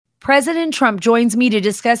President Trump joins me to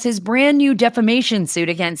discuss his brand new defamation suit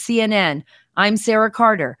against CNN. I'm Sarah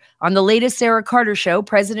Carter. On the latest Sarah Carter Show,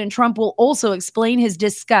 President Trump will also explain his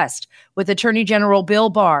disgust with Attorney General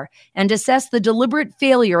Bill Barr and assess the deliberate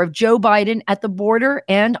failure of Joe Biden at the border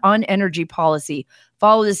and on energy policy.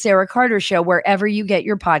 Follow the Sarah Carter Show wherever you get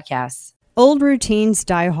your podcasts. Old routines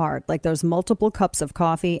die hard, like those multiple cups of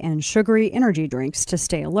coffee and sugary energy drinks to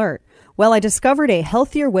stay alert. Well, I discovered a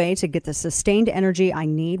healthier way to get the sustained energy I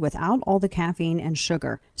need without all the caffeine and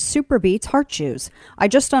sugar. SuperBeets Heart Chews. I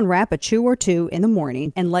just unwrap a chew or two in the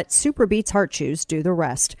morning and let SuperBeets Heart Chews do the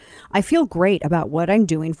rest. I feel great about what I'm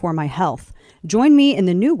doing for my health. Join me in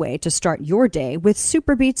the new way to start your day with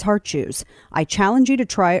SuperBeets Heart Chews. I challenge you to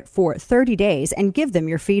try it for 30 days and give them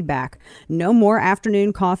your feedback. No more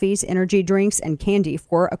afternoon coffees, energy drinks, and candy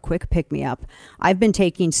for a quick pick-me-up. I've been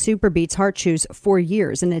taking SuperBeets Heart Chews for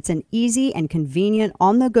years, and it's an easy and convenient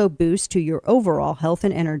on-the-go boost to your overall health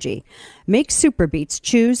and energy. Make SuperBeets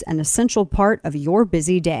Chews an essential part of your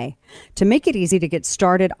busy day. To make it easy to get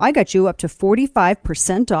started, I got you up to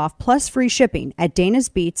 45% off plus free shipping at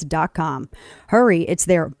danasbeats.com. Hurry, it's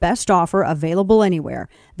their best offer available anywhere.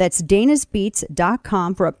 That's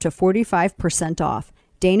danasbeats.com for up to 45% off.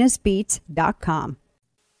 danasbeats.com.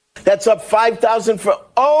 That's up 5,000 for,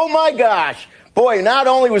 oh my gosh. Boy, not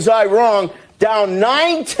only was I wrong, down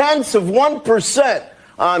 0.9%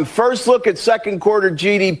 on first look at second quarter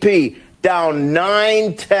GDP, down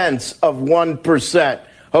 0.9%.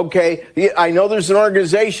 Okay, I know there's an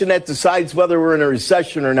organization that decides whether we're in a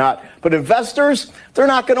recession or not, but investors, they're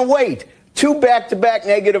not going to wait. 2 back-to-back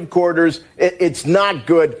negative quarters, it's not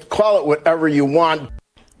good. Call it whatever you want.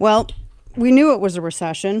 Well, we knew it was a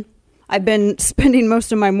recession. I've been spending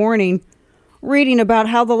most of my morning reading about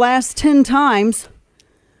how the last 10 times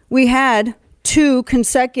we had 2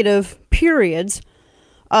 consecutive periods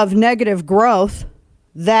of negative growth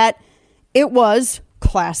that it was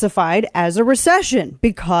classified as a recession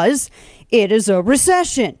because it is a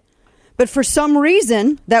recession. But for some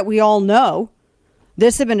reason that we all know,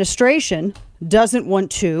 this administration doesn't want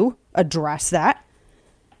to address that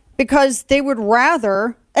because they would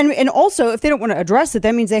rather, and also if they don't want to address it,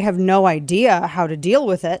 that means they have no idea how to deal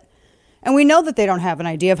with it. And we know that they don't have an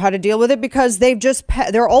idea of how to deal with it because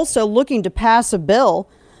they're also looking to pass a bill,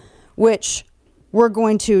 which we're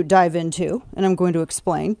going to dive into, and I'm going to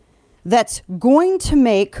explain, that's going to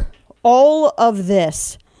make all of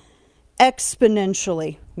this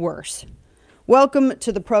exponentially worse. Welcome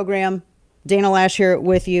to the program. Dana Lash here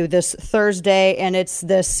with you this Thursday, and it's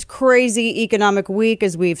this crazy economic week,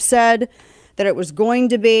 as we've said that it was going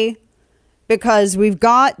to be, because we've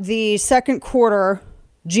got the second quarter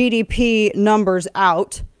GDP numbers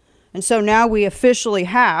out. And so now we officially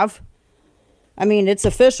have, it's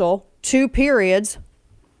official, 2 periods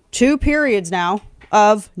now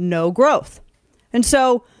of no growth. And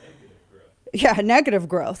so, negative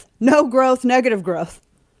growth. No growth, negative growth.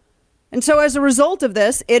 And so as a result of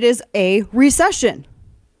this, it is a recession.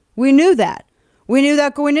 We knew that. We knew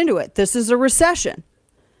that going into it. This is a recession.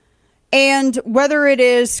 And whether it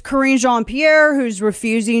is Karine Jean-Pierre, who's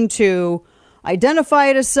refusing to identify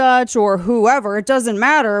it as such, or whoever, it doesn't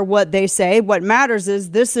matter what they say. What matters is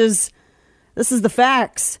this is the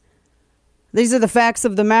facts. These are the facts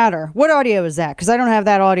of the matter. What audio is that? Because I don't have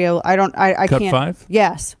that audio. I Cut can't. 5?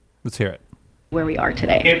 Yes. Let's hear it. Where we are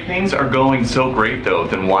today. If things are going so great, though,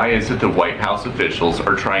 then why is it the White House officials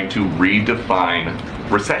are trying to redefine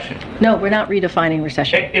recession? No, we're not redefining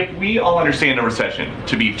recession. If we all understand a recession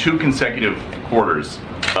to be 2 consecutive quarters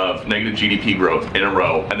of negative GDP growth in a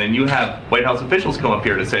row, and then you have White House officials come up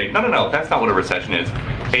here to say, no, that's not what a recession is.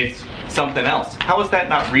 It's something else. How is that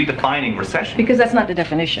not redefining recession? Because that's not the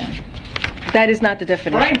definition. That is not the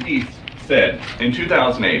definition. Brian Deese said in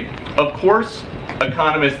 2008, of course,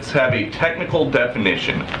 economists have a technical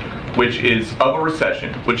definition, which is of a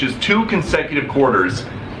recession, which is 2 consecutive quarters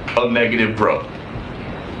of negative growth.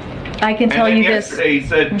 I can tell you this. Yesterday he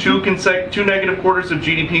said 2 negative quarters of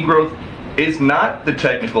GDP growth is not the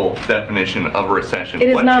technical definition of a recession. It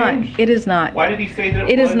is What not. changed? It is not. Why did he say that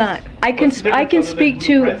it was? is not. I can speak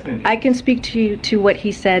to what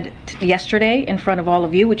he said yesterday in front of all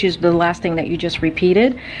of you, which is the last thing that you just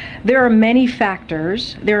repeated. There are many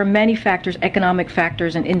factors, economic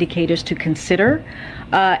factors and indicators to consider,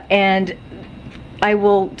 and I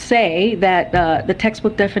will say that the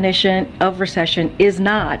textbook definition of recession is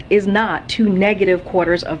not 2 negative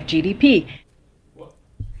quarters of GDP.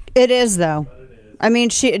 It is, though.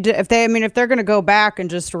 If they're going to go back and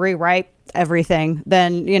just rewrite everything,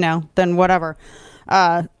 then whatever.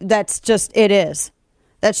 That's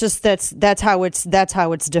how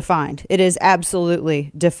it's defined. It is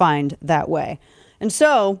absolutely defined that way. And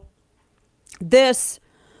so this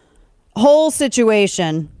whole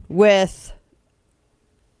situation with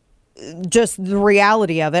just the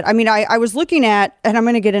reality of it. I mean, I was looking at, and I'm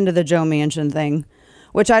going to get into the Joe Manchin thing,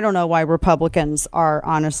 which I don't know why Republicans are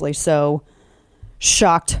honestly so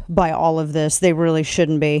shocked by all of this. They really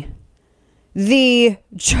shouldn't be. The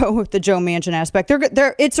Joe Manchin aspect,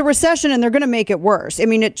 it's a recession and they're going to make it worse. I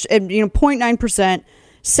mean, 0.9%,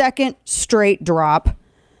 second straight drop.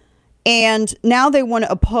 And now they want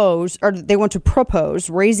to propose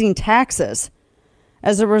raising taxes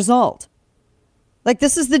as a result. Like,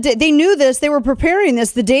 this is the day they knew this. They were preparing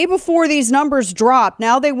this the day before these numbers dropped.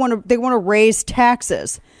 Now they want to raise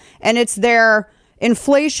taxes, and it's their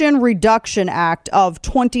Inflation Reduction Act of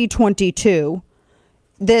 2022.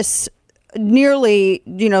 This nearly,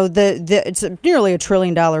 it's nearly $1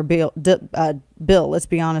 trillion bill. Let's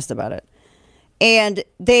be honest about it. And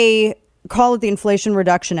they call it the Inflation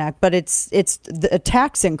Reduction Act, but it's a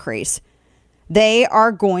tax increase. They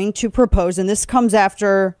are going to propose, and this comes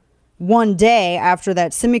after one day after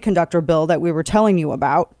that semiconductor bill that we were telling you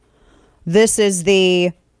about. This is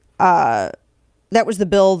that was the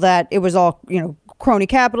bill that it was all, crony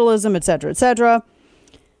capitalism, et cetera, et cetera.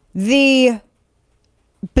 The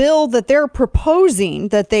bill that they're proposing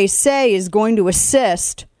that they say is going to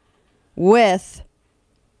assist with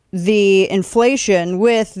the inflation,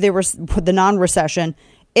 with the non-recession,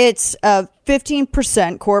 it's a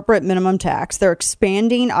 15% corporate minimum tax. They're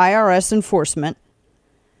expanding IRS enforcement.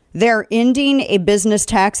 They're ending a business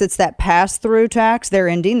tax. It's that pass-through tax. They're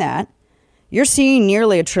ending that. You're seeing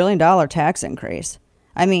nearly $1 trillion tax increase.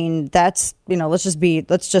 I mean, that's, let's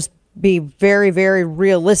just be very, very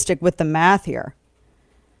realistic with the math here.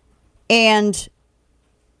 And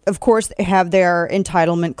of course, they have their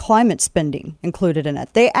entitlement climate spending included in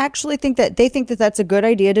it. They actually think that that's a good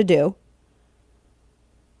idea to do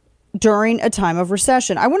during a time of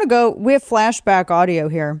recession. We have flashback audio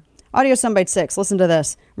here. Audio soundbite 6. Listen to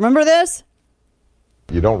this. Remember this?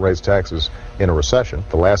 You don't raise taxes in a recession.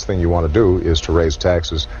 The last thing you want to do is to raise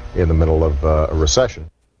taxes in the middle of a recession.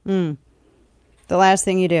 The last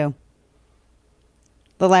thing you do.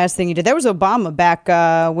 The last thing you did. That was Obama back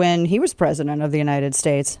when he was president of the United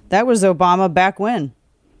States. That was Obama back when.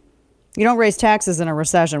 You don't raise taxes in a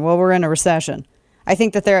recession. Well, we're in a recession. I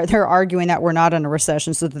think that they're arguing that we're not in a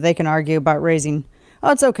recession so that they can argue about raising.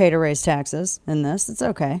 Oh, it's okay to raise taxes in this. It's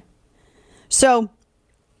okay. So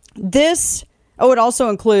this, it also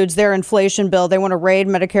includes their inflation bill. They want to raid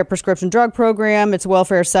Medicare prescription drug program. It's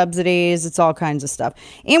welfare subsidies. It's all kinds of stuff.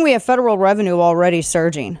 And we have federal revenue already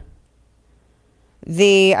surging.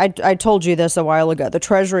 I told you this a while ago. The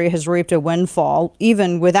Treasury has reaped a windfall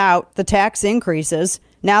even without the tax increases.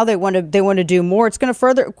 Now they want to do more. It's going to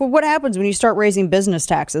further. What happens when you start raising business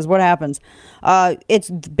taxes? What happens?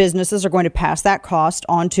 Businesses are going to pass that cost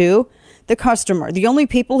on to the customer. The only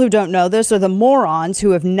people who don't know this are the morons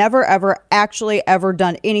who have never, ever actually ever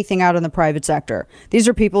done anything out in the private sector. These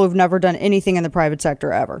are people who've never done anything in the private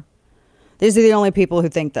sector ever. These are the only people who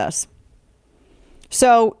think this.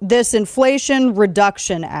 So this Inflation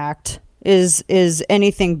Reduction Act is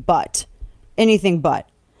anything but.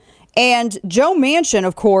 And Joe Manchin,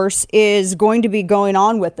 of course, is going to be going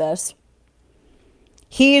on with this.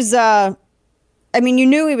 He's, you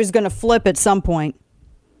knew he was going to flip at some point.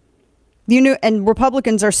 You knew, and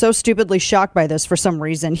Republicans are so stupidly shocked by this for some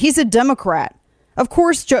reason. He's a Democrat. Of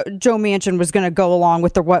course, Joe Manchin was going to go along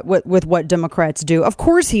with what Democrats do. Of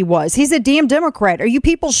course he was. He's a damn Democrat. Are you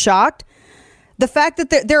people shocked? The fact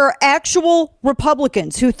that there are actual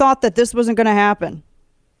Republicans who thought that this wasn't going to happen.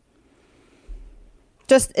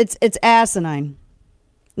 Just, it's asinine.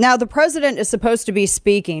 Now, the president is supposed to be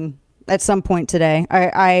speaking at some point today.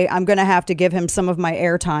 I'm going to have to give him some of my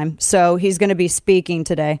airtime. So he's going to be speaking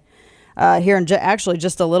today here in actually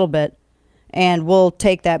just a little bit. And we'll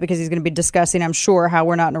take that because he's going to be discussing, I'm sure, how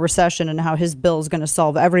we're not in a recession and how his bill is going to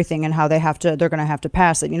solve everything and how they're going to have to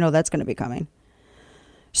pass it. That's going to be coming.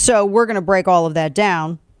 So we're going to break all of that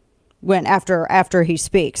down after he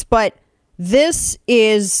speaks. But this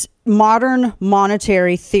is modern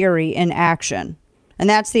monetary theory in action. And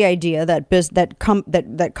that's the idea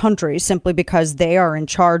that countries, simply because they are in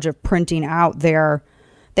charge of printing out they're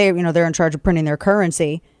in charge of printing their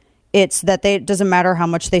currency, it's that it doesn't matter how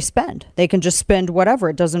much they spend. They can just spend whatever.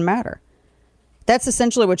 It doesn't matter. That's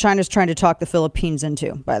essentially what China's trying to talk the Philippines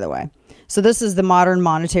into, by the way. So this is the modern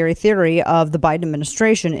monetary theory of the Biden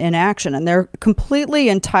administration in action. And they're completely,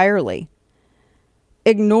 entirely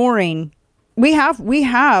ignoring. We have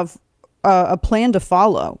a plan to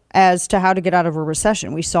follow as to how to get out of a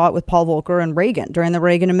recession. We saw it with Paul Volcker and Reagan during the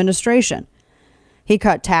Reagan administration. He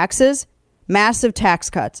cut taxes, massive tax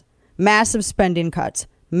cuts, massive spending cuts,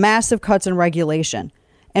 massive cuts in regulation.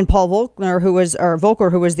 And Paul Volcker,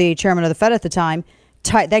 who was the chairman of the Fed at the time,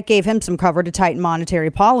 that gave him some cover to tighten monetary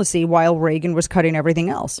policy while Reagan was cutting everything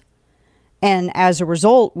else. And as a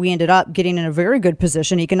result, we ended up getting in a very good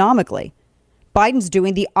position economically. Biden's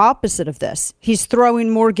doing the opposite of this. He's throwing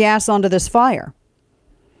more gas onto this fire.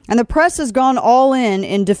 And the press has gone all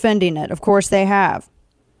in defending it. Of course they have.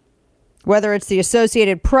 Whether it's the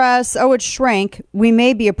Associated Press, it shrank. We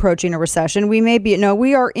may be approaching a recession.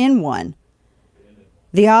 We are in one.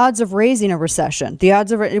 The odds of raising a recession,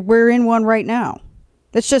 we're in one right now.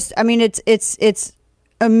 That's just, it's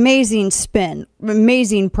amazing spin,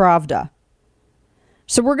 amazing pravda.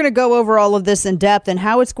 So we're going to go over all of this in depth and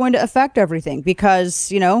how it's going to affect everything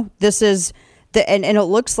because, this is and it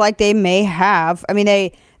looks like they may have,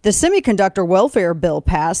 the semiconductor welfare bill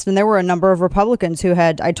passed and there were a number of Republicans who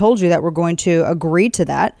I told you that were going to agree to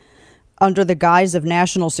that under the guise of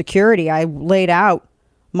national security. I laid out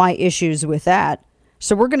my issues with that.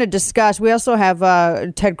 So we're going to discuss. We also have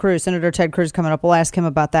Senator Ted Cruz coming up. We'll ask him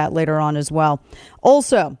about that later on as well.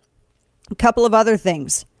 Also, a couple of other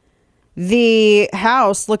things. The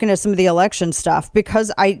House looking at some of the election stuff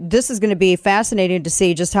because this is going to be fascinating to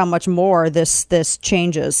see just how much more this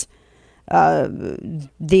changes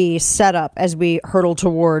the setup as we hurtle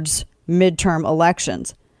towards midterm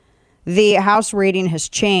elections. The House rating has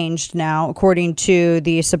changed now, according to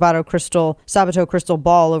the Sabato Crystal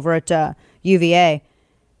Ball over at UVA.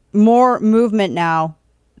 More movement now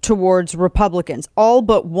towards Republicans. All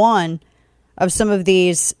but one of some of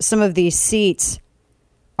these seats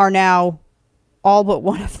are now, all but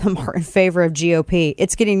one of them are in favor of GOP.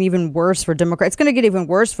 It's getting even worse for Democrats. It's going to get even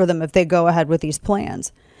worse for them if they go ahead with these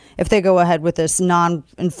plans. If they go ahead with this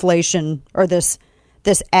non-inflation or this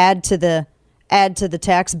add to the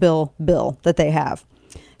tax bill that they have.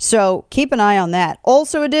 So keep an eye on that.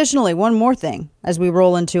 Also, additionally, one more thing as we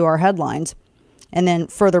roll into our headlines and then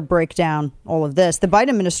further break down all of this. The Biden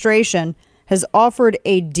administration has offered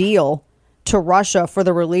a deal to Russia for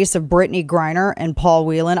the release of Brittany Griner and Paul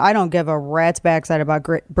Whelan. I don't give a rat's backside about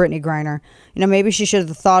Brittany Griner. Maybe she should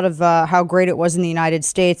have thought of how great it was in the United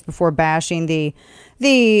States before bashing the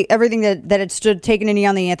everything that it stood, taking a knee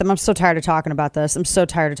on the anthem. I'm so tired of talking about this. I'm so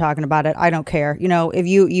tired of talking about it. I don't care. If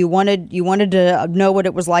you wanted to know what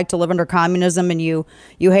it was like to live under communism and you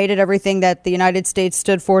hated everything that the United States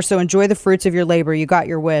stood for, so enjoy the fruits of your labor. You got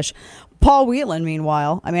your wish. Paul Whelan,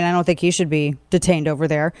 meanwhile, I don't think he should be detained over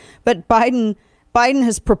there. But Biden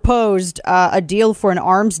has proposed a deal for an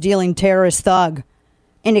arms-dealing terrorist thug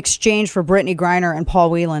in exchange for Brittany Griner and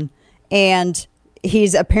Paul Whelan. And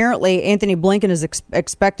Anthony Blinken is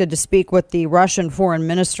expected to speak with the Russian foreign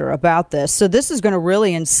minister about this. So this is going to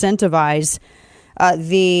really incentivize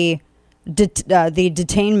the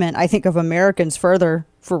detainment, I think, of Americans further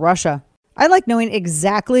for Russia. I like knowing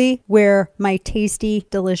exactly where my tasty,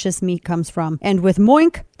 delicious meat comes from. And with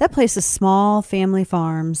Moink, that places small family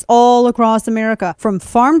farms all across America. From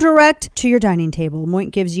farm direct to your dining table,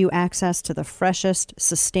 Moink gives you access to the freshest,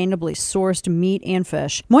 sustainably sourced meat and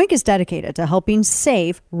fish. Moink is dedicated to helping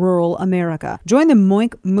save rural America. Join the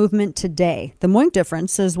Moink movement today. The Moink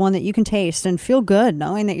difference is one that you can taste and feel good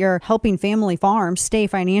knowing that you're helping family farms stay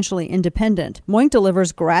financially independent. Moink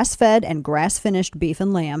delivers grass-fed and grass-finished beef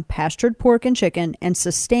and lamb, pastured pork and chicken, and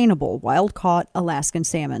sustainable wild-caught Alaskan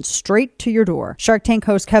salmon straight to your door. Shark Tank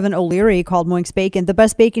host Kevin O'Leary called Moink's bacon the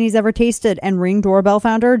best bacon he's ever tasted, and Ring Doorbell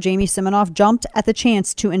founder Jamie Siminoff jumped at the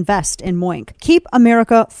chance to invest in Moink. Keep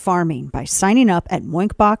America farming by signing up at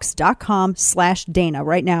moinkbox.com/Dana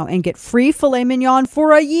right now and get free filet mignon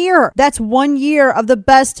for a year. That's 1 year of the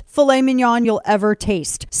best filet mignon you'll ever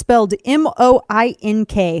taste. Spelled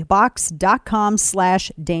MOINK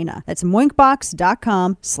box.com/Dana. That's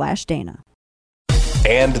moinkbox.com/Dana.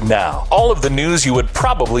 And now, all of the news you would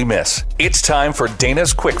probably miss. It's time for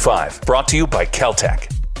Dana's Quick Five, brought to you by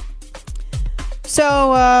Caltech. So,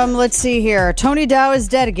 let's see here. Tony Dow is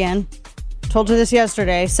dead again. Told you this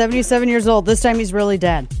yesterday. 77 years old. This time he's really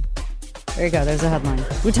dead. There you go. There's a headline.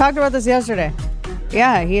 We talked about this yesterday.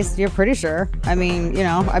 Yeah, you're pretty sure. Can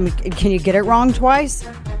you get it wrong twice?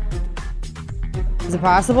 Is it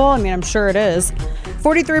possible? I'm sure it is.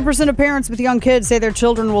 43% of parents with young kids say their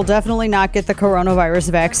children will definitely not get the coronavirus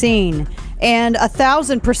vaccine. And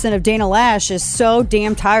 1,000% of Dana Lash is so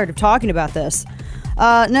damn tired of talking about this.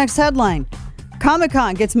 Next headline.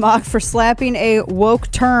 Comic-Con gets mocked for slapping a woke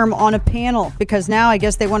term on a panel because now I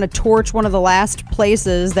guess they want to torch one of the last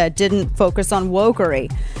places that didn't focus on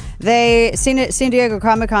wokery. San Diego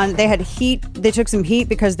Comic-Con, they had heat. They took some heat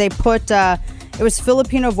because they put, it was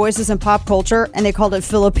Filipino voices in pop culture and they called it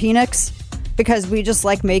Filipinx. because we just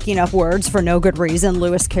like making up words for no good reason,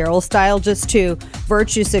 Lewis Carroll style, just to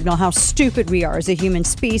virtue signal how stupid we are as a human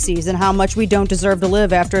species and how much we don't deserve to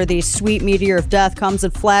live after the sweet meteor of death comes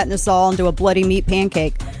and flattens us all into a bloody meat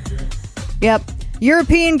pancake. Yep.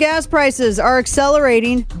 European gas prices are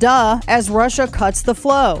accelerating, as Russia cuts the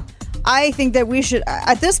flow. I think that we should,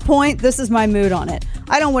 at this point, this is my mood on it.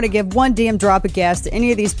 I don't want to give one damn drop of gas to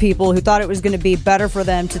any of these people who thought it was going to be better for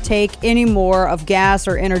them to take any more of gas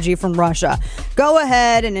or energy from Russia. Go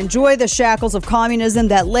ahead and enjoy the shackles of communism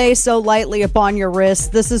that lay so lightly upon your wrists.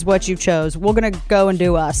 This is what you chose. We're going to go and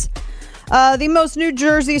do us. The most New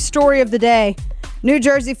Jersey story of the day. New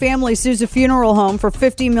Jersey family sues a funeral home for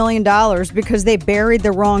 $50 million because they buried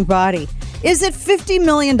the wrong body. Is it $50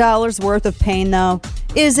 million worth of pain, though?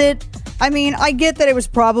 Is it? I mean, I get that it was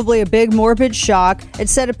probably a big morbid shock. It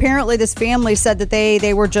said apparently this family said that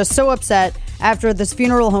they were just so upset after this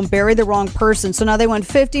funeral home buried the wrong person. So now they want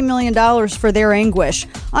 $50 million for their anguish.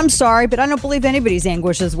 I'm sorry, but I don't believe anybody's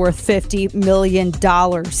anguish is worth $50 million.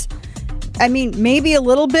 I mean, maybe a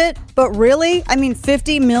little bit, but really? I mean,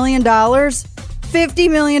 $50 million?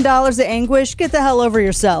 $50 million of anguish? Get the hell over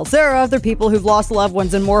yourselves. There are other people who've lost loved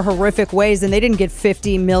ones in more horrific ways and they didn't get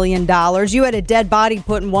 $50 million. You had a dead body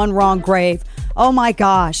put in one wrong grave. Oh my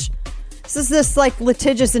gosh. This like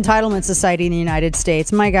litigious entitlement society in the United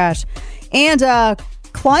States. My gosh. And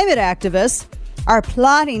climate activists are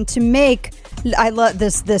plotting to make, I love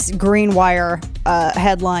this Green Wire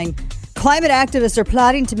headline. Climate activists are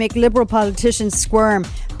plotting to make liberal politicians squirm.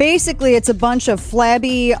 Basically, it's a bunch of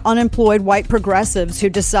flabby, unemployed white progressives who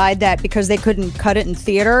decide that because they couldn't cut it in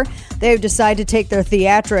theater, they've decided to take their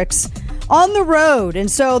theatrics on the road. And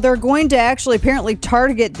so they're going to actually apparently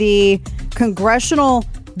target the congressional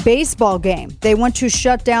baseball game. They want to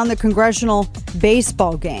shut down the congressional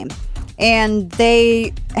baseball game. And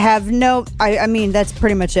they have I mean, that's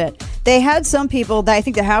pretty much it. They had some people that I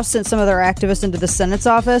think the House sent some of their activists into the Senate's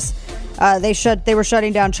office. They were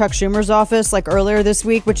shutting down Chuck Schumer's office like earlier this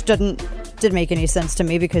week, which didn't make any sense to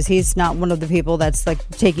me because he's not one of the people that's like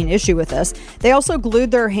taking issue with this. They also glued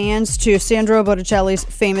their hands to Sandro Botticelli's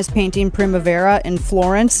famous painting Primavera in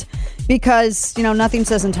Florence because, nothing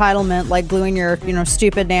says entitlement like gluing your,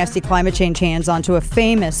 stupid, nasty climate change hands onto a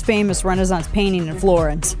famous Renaissance painting in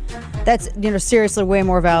Florence. That's, seriously way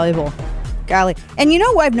more valuable. Golly. And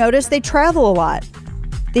what I've noticed? They travel a lot.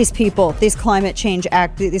 These people, these climate change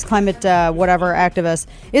whatever activists.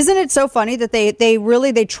 Isn't it so funny that they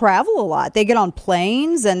travel a lot? They get on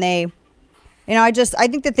planes and I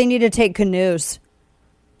think that they need to take canoes.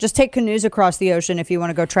 Just take canoes across the ocean if you want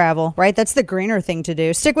to go travel, right? That's the greener thing to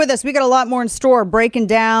do. Stick with us. We got a lot more in store, breaking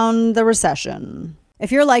down the recession.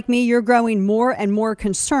 If you're like me, you're growing more and more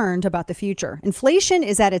concerned about the future. Inflation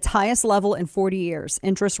is at its highest level in 40 years.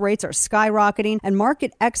 Interest rates are skyrocketing, and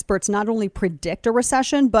market experts not only predict a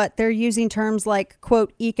recession, but they're using terms like,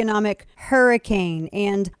 quote, economic hurricane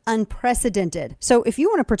and unprecedented. So if you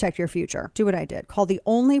want to protect your future, do what I did. Call the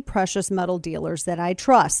only precious metal dealers that I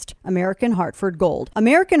trust, American Hartford Gold.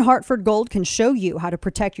 American Hartford Gold can show you how to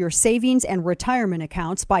protect your savings and retirement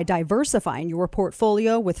accounts by diversifying your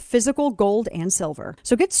portfolio with physical gold and silver.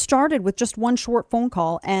 So get started with just one short phone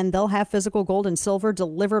call and they'll have physical gold and silver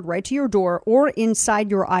delivered right to your door or inside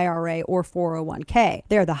your IRA or 401k.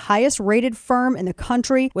 They're the highest rated firm in the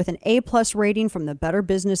country with an A+ rating from the Better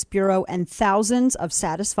Business Bureau and thousands of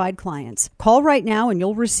satisfied clients. Call right now and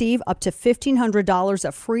you'll receive up to $1,500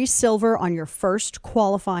 of free silver on your first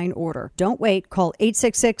qualifying order. Don't wait. Call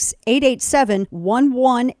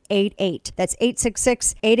 866-887-1188. That's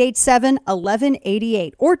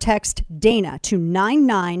 866-887-1188 or text Dana to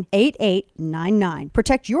 998899.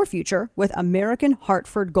 Protect your future with American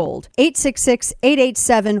Hartford Gold.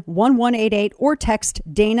 866-887-1188 or text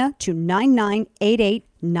Dana to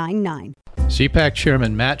 998899. CPAC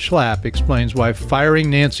Chairman Matt Schlapp explains why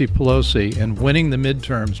firing Nancy Pelosi and winning the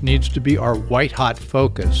midterms needs to be our white-hot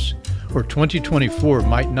focus, or 2024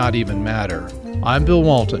 might not even matter. I'm Bill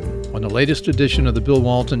Walton. On the latest edition of The Bill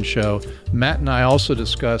Walton Show, Matt and I also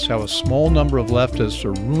discuss how a small number of leftists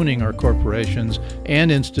are ruining our corporations and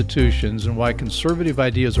institutions and why conservative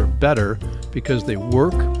ideas are better because they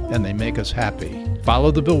work and they make us happy.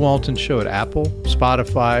 Follow The Bill Walton Show at Apple,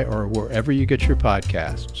 Spotify, or wherever you get your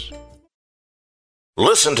podcasts.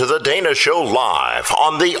 Listen to The Dana Show live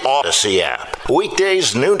on the Odyssey app.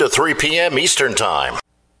 Weekdays noon to 3 p.m. Eastern Time.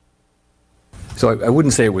 So I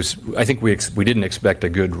wouldn't say it was. I think we didn't expect a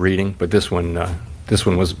good reading, but this one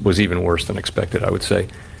was even worse than expected, I would say.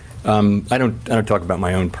 I don't talk about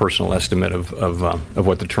my own personal estimate of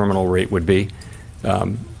what the terminal rate would be.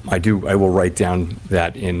 I will write down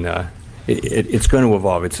that in it's going to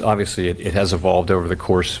evolve. It's obviously it has evolved over the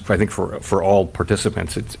course. I think for all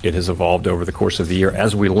participants, it has evolved over the course of the year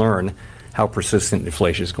as we learn how persistent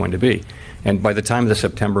inflation is going to be. And by the time of the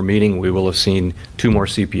September meeting, we will have seen 2 more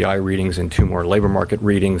CPI readings and 2 more labor market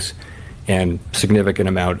readings, and significant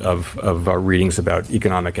amount of readings about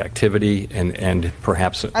economic activity and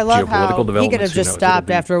perhaps I love geopolitical how developments. he could have just stopped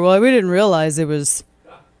after. Well, we didn't realize it was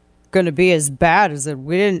going to be as bad as it.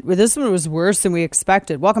 We didn't. This one was worse than we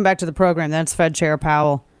expected. Welcome back to the program. That's Fed Chair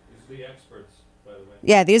Powell. These are the experts, by the way.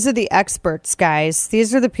 Yeah, these are the experts, guys.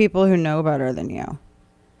 These are the people who know better than you.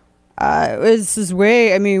 This is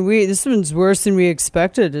way. I mean, this one's worse than we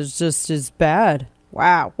expected. It's just as bad.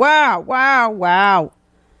 Wow.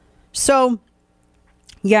 So,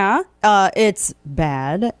 yeah, it's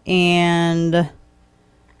bad, and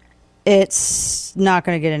it's not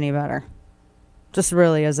going to get any better. Just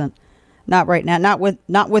really isn't. Not right now. Not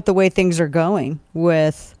with the way things are going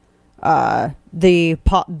with what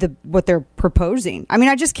they're proposing. I mean,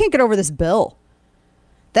 I just can't get over this bill.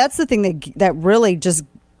 That's the thing that really just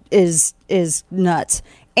is nuts.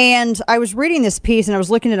 And I was reading this piece, and I was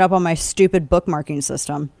looking it up on my stupid bookmarking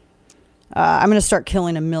system. I'm going to start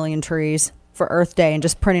killing 1 million trees for Earth Day and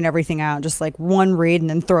just printing everything out, just like one read and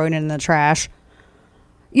then throwing it in the trash.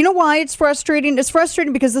 You know why it's frustrating? It's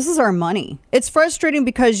frustrating because this is our money. It's frustrating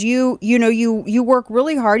because you work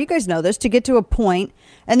really hard. You guys know this, to get to a point,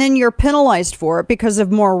 and then you're penalized for it because of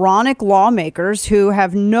moronic lawmakers who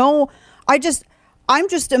have no. I'm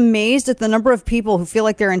just amazed at the number of people who feel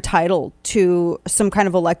like they're entitled to some kind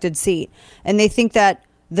of elected seat, and they think that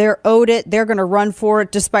they're owed it. They're going to run for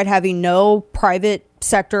it despite having no private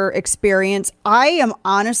sector experience. I am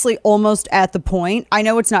honestly almost at the point. I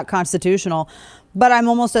know it's not constitutional, but I'm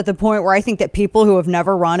almost at the point where I think that people who have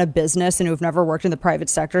never run a business and who have never worked in the private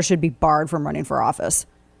sector should be barred from running for office.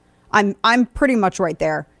 I'm pretty much right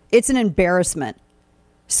there. It's an embarrassment.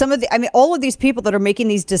 All of these people that are making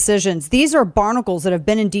these decisions, these are barnacles that have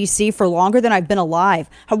been in D.C. for longer than I've been alive.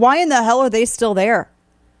 Why in the hell are they still there?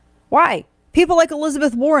 Why? People like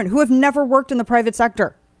Elizabeth Warren, who have never worked in the private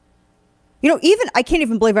sector. I can't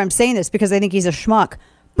even believe I'm saying this because I think he's a schmuck.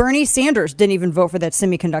 Bernie Sanders didn't even vote for that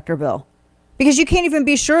semiconductor bill because you can't even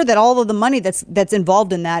be sure that all of the money that's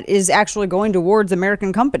involved in that is actually going towards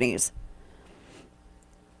American companies.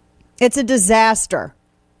 It's a disaster,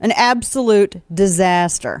 an absolute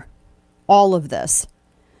disaster, all of this.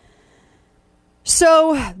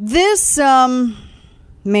 So this,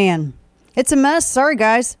 man, it's a mess. Sorry,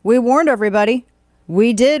 guys. We warned everybody.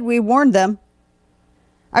 We did. We warned them.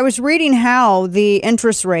 I was reading how the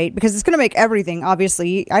interest rate, because it's going to make everything,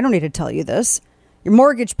 obviously, I don't need to tell you this. Your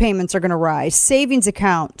mortgage payments are going to rise. Savings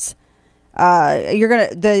accounts.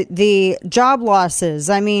 The job losses.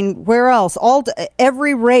 I mean, where else?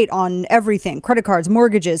 Every rate on everything, credit cards,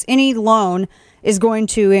 mortgages, any loan is going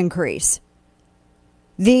to increase.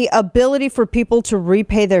 The ability for people to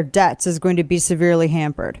repay their debts is going to be severely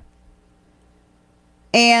hampered.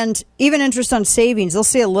 And even interest on savings, they'll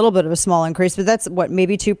see a little bit of a small increase, but that's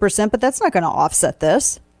maybe 2%, but that's not going to offset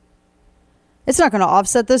this. It's not going to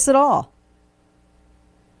offset this at all.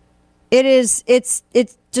 It's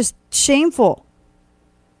just shameful.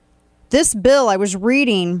 This bill I was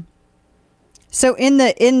reading. So in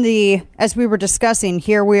the as we were discussing,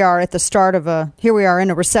 here we are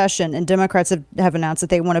in a recession, and Democrats have announced that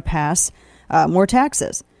they want to pass more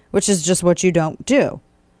taxes, which is just what you don't do.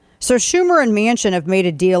 So Schumer and Manchin have made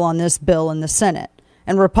a deal on this bill in the Senate,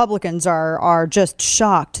 and Republicans are just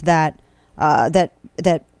shocked that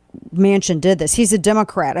Manchin did this. He's a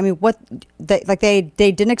Democrat. I mean,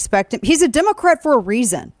 they didn't expect him. He's a Democrat for a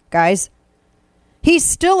reason, guys. He's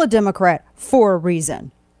still a Democrat for a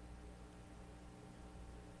reason.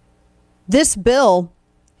 This bill,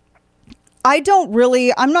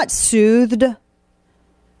 I'm not soothed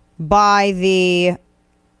by the.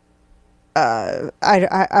 I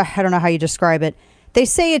don't know how you describe it. They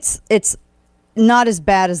say it's not as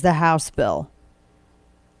bad as the House bill,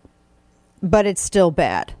 but it's still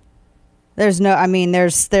bad. It's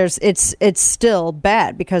still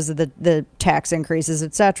bad because of the tax increases,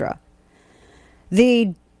 etc.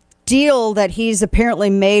 The deal that he's apparently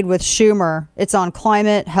made with Schumer, it's on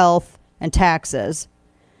climate, health, and taxes.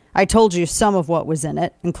 I told you some of what was in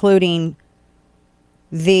it, including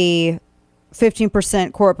the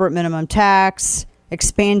 15% corporate minimum tax,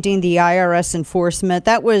 expanding the IRS enforcement.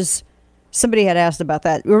 That was, somebody had asked about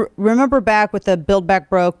that. Remember back with the Build Back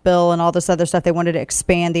Broke bill and all this other stuff, they wanted to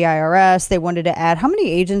expand the IRS. They wanted to add, how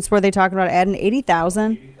many agents were they talking about? Adding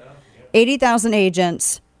 80,000? 80,000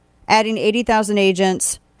 agents. Adding 80,000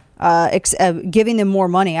 agents giving them more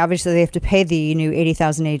money. Obviously, they have to pay the new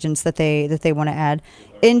 80,000 agents that they want to add.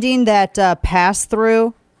 Ending that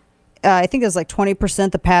pass-through. I think it was like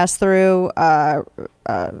 20% the pass-through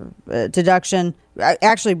deduction.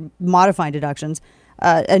 Actually, modifying deductions.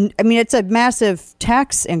 And I mean, it's a massive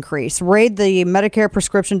tax increase. Raid the Medicare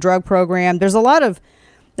prescription drug program. There's a lot of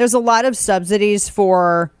subsidies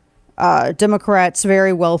for Democrats'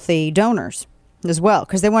 very wealthy donors as well,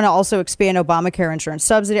 because they want to also expand Obamacare insurance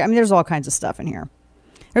subsidy. I mean, there's all kinds of stuff in here.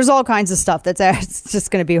 There's all kinds of stuff it's just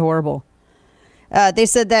going to be horrible. They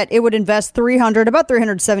said that it would invest about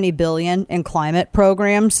 $370 billion in climate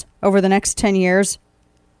programs over the next 10 years.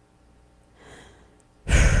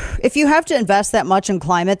 If you have to invest that much in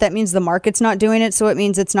climate, that means the market's not doing it, so it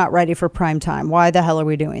means it's not ready for prime time. Why the hell are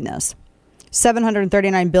we doing this?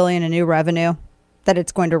 $739 billion in new revenue that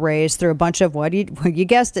it's going to raise through a bunch of you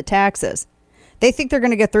guessed it, taxes. They think they're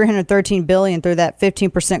going to get $313 billion through that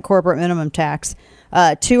 15% corporate minimum tax,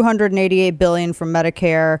 $288 billion from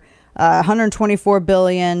Medicare, $124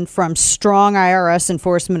 billion from strong IRS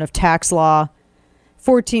enforcement of tax law,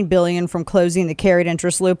 $14 billion from closing the carried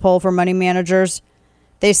interest loophole for money managers.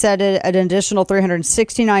 They said an additional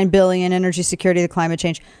 $369 billion energy security, the climate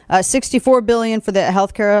change, $64 billion for the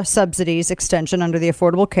healthcare subsidies extension under the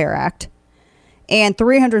Affordable Care Act, and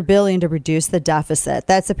 $300 billion to reduce the deficit.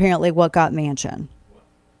 That's apparently what got Manchin.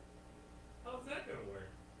 How's that going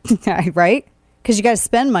to work? Right? Because you got to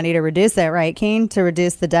spend money to reduce that, right, Keen? To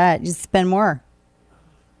reduce the debt, you spend more.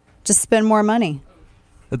 Just spend more money.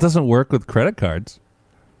 It doesn't work with credit cards.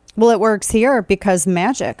 Well, it works here because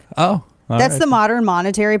magic. Oh. That's the modern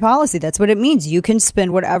monetary policy. That's what it means. You can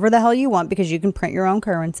spend whatever the hell you want because you can print your own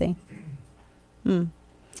currency.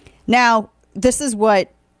 Now, this is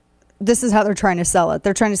how they're trying to sell it.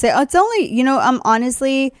 They're trying to say, oh, it's only,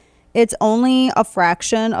 honestly, it's only a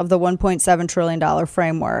fraction of the $1.7 trillion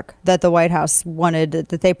framework that the White House wanted,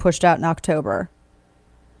 that they pushed out in October,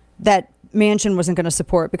 that Manchin wasn't going to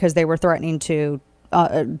support because they were threatening to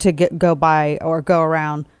go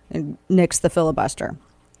around and nix the filibuster.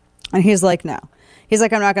 And he's like, no. He's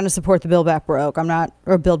like, I'm not going to support the Build Back Broke.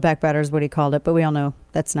 Or Build Back Better is what he called it, but we all know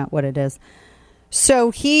that's not what it is. So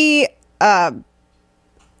he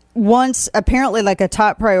wants, apparently, like a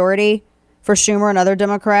top priority for Schumer and other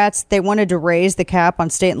Democrats, they wanted to raise the cap on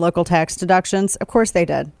state and local tax deductions. Of course they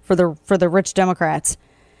did, for the rich Democrats.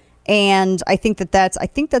 And I think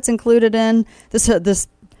that's included in this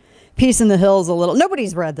piece in the Hills a little.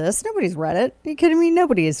 Nobody's read this. Nobody's read it. Are you kidding me?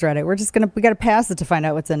 Nobody has read it. We got to pass it to find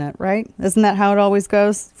out what's in it, right? Isn't that how it always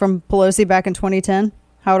goes from Pelosi back in 2010?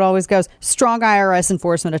 How it always goes. Strong IRS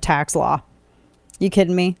enforcement of tax law. You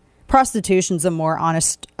kidding me? Prostitution's a more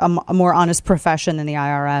honest profession than the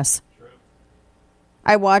IRS. True.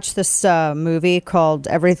 I watched this movie called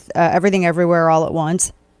Everything Everywhere All at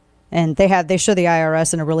Once. And they show the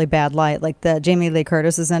IRS in a really bad light. Like Jamie Lee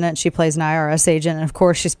Curtis is in it. She plays an IRS agent. And of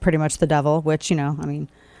course, she's pretty much the devil, which,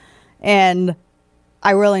 and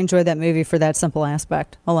I really enjoyed that movie for that simple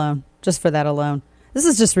aspect alone. Just for that alone. This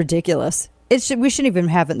is just ridiculous. We shouldn't even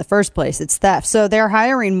have it in the first place. It's theft. So they're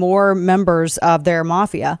hiring more members of their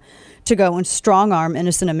mafia to go and strong arm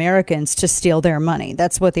innocent Americans to steal their money.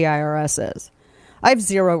 That's what the IRS is. I have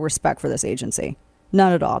zero respect for this agency.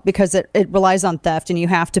 None at all, because it relies on theft, and you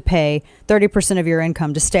have to pay 30% of your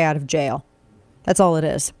income to stay out of jail. That's all it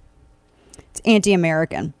is. It's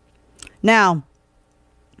anti-American. Now,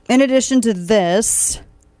 in addition to this,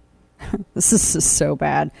 this is so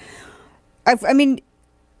bad. I think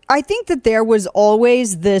that there was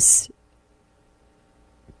always this.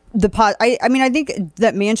 I think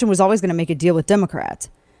that Manchin was always going to make a deal with Democrats.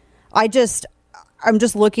 I'm just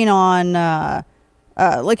looking on.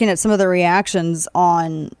 Looking at some of the reactions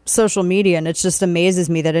on social media, and it just amazes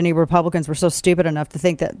me that any Republicans were so stupid enough to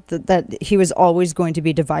think that he was always going to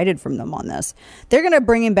be divided from them on this. They're going to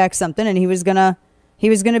bring him back something, and he was going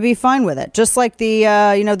to be fine with it. Just like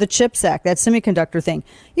the CHIPS Act, that semiconductor thing.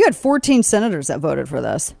 You had 14 senators that voted for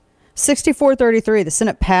this. 64-33. The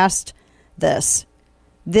Senate passed this.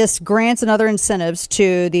 This grants and other incentives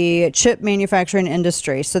to the chip manufacturing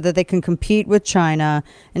industry so that they can compete with China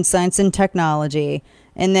in science and technology.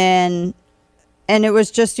 And it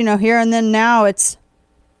was just, here and then now it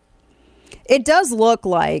does look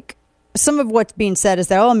like some of what's being said is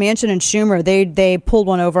that, Manchin and Schumer, they pulled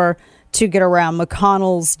one over to get around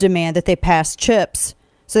McConnell's demand that they pass chips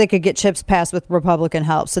so they could get chips passed with Republican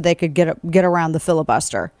help so they could get around the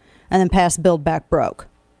filibuster and then pass Build Back Broke.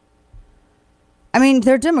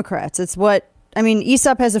 They're Democrats.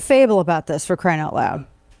 Aesop has a fable about this, for crying out loud.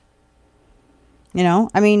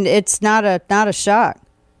 It's not a shock.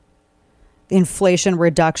 Inflation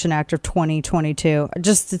Reduction Act of 2022.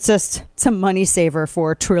 It's a money saver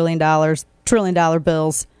for $1 trillion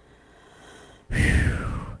bills.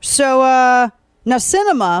 So now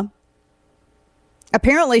Sinema,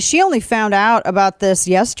 apparently she only found out about this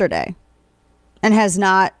yesterday and has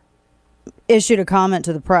not issued a comment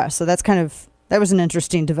to the press. So that was an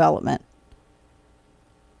interesting development.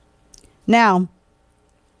 Now,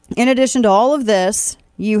 in addition to all of this,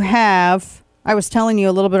 you have, I was telling you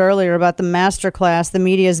a little bit earlier about the masterclass the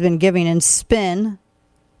media has been giving in spin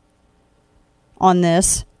on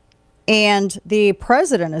this. And the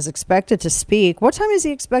president is expected to speak. What time is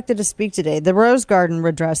he expected to speak today? The Rose Garden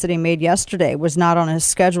address that he made yesterday was not on his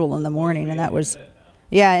schedule in the morning. And that was,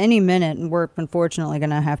 any minute. And we're unfortunately going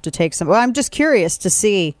to have to take some. Well, I'm just curious to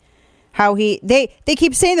see how they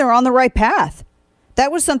keep saying they're on the right path.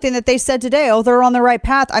 That was something that they said today. Oh, they're on the right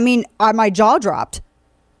path. I mean, my jaw dropped.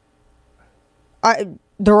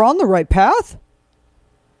 They're on the right path?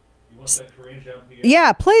 You want that Korean jump again?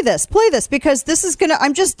 Yeah, play this because this is going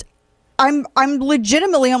to, I'm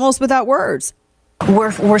legitimately almost without words.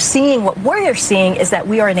 We're seeing, what we're seeing is that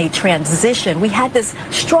we are in a transition. We had this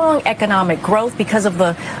strong economic growth because of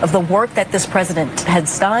the work that this president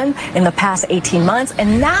has done in the past 18 months.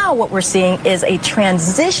 And now what we're seeing is a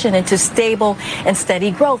transition into stable and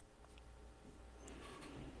steady growth.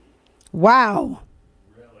 Wow.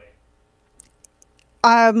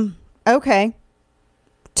 Really? Okay.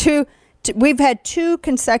 We've had 2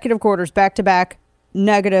 consecutive quarters back to back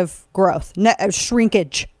negative growth,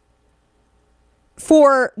 shrinkage.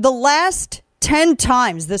 For the last 10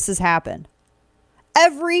 times this has happened,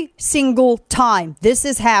 every single time this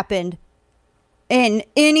has happened in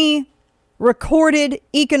any recorded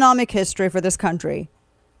economic history for this country,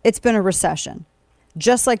 it's been a recession,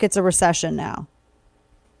 just like it's a recession now.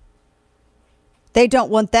 They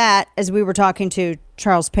don't want that, as we were talking to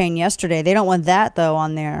Charles Payne yesterday, they don't want that, though,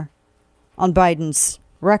 on Biden's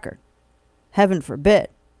record. Heaven forbid.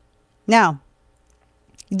 Now,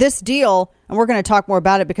 this deal, and we're going to talk more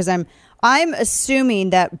about it because I'm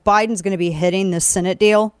assuming that Biden's going to be hitting the Senate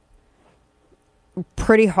deal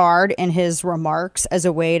pretty hard in his remarks as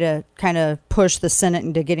a way to kind of push the Senate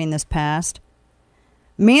into getting this passed.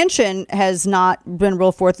 Manchin has not been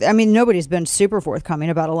real nobody's been super forthcoming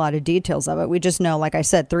about a lot of details of it. We just know, like I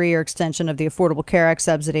said, 3-year extension of the Affordable Care Act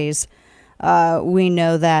subsidies. We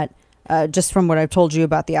know that just from what I've told you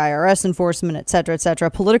about the IRS enforcement, et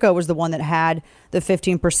cetera, Politico was the one that had the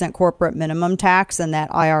 15% corporate minimum tax and that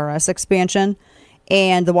IRS expansion.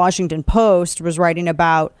 And the Washington Post was writing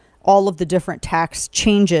about all of the different tax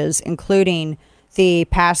changes, including the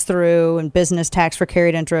pass-through and business tax for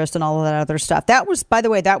carried interest and all of that other stuff. That was, by the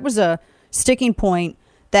way, that was a sticking point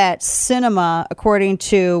that Sinema, according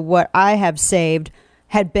to what I have saved,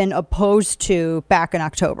 had been opposed to back in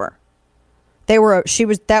October.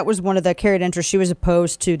 That was one of the carried interest. She was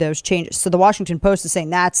opposed to those changes. So the Washington Post is saying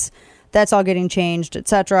that's all getting changed,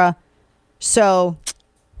 etc. So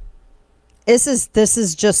this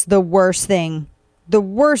is just the worst thing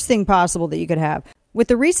possible that you could have. With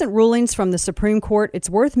the recent rulings from the Supreme Court, it's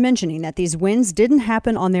worth mentioning that these wins didn't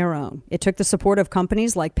happen on their own. It took the support of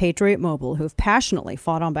companies like Patriot Mobile, who have passionately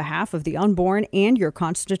fought on behalf of the unborn and your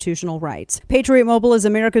constitutional rights. Patriot Mobile is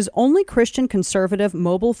America's only Christian conservative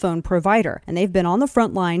mobile phone provider, and they've been on the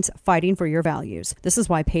front lines fighting for your values. This is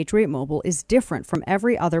why Patriot Mobile is different from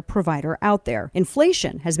every other provider out there.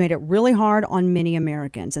 Inflation has made it really hard on many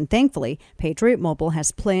Americans, and thankfully, Patriot Mobile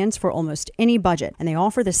has plans for almost any budget, and they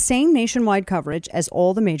offer the same nationwide coverage as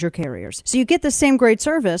all the major carriers. So you get the same great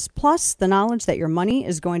service, plus the knowledge that your money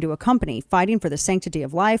is going to a company fighting for the sanctity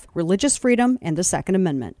of life, religious freedom, and the Second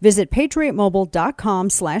Amendment. Visit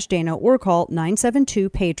patriotmobile.com/Dana or call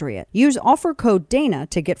 972-PATRIOT. Use offer code Dana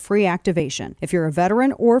to get free activation. If you're a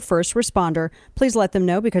veteran or first responder, please let them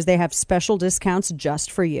know because they have special discounts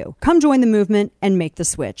just for you. Come join the movement and make the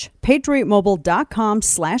switch.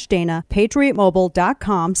 patriotmobile.com/Dana,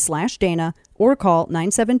 patriotmobile.com/Dana, or call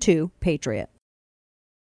 972-PATRIOT.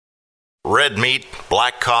 Red meat,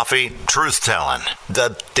 black coffee, truth-telling.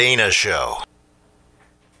 The Dana Show.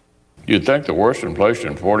 You'd think the worst inflation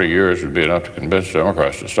in 40 years would be enough to convince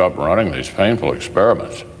Democrats to stop running these painful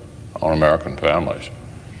experiments on American families.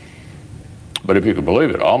 But if you could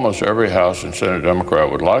believe it, almost every House and Senate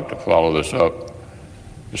Democrat would like to follow this up,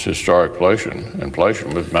 this historic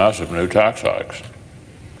inflation with massive new tax hikes.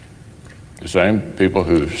 The same people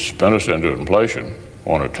who spent us into inflation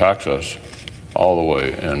want to tax us all the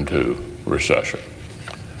way into recession.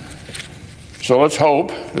 So let's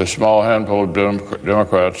hope the small handful of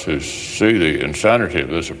Democrats who see the insanity of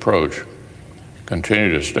this approach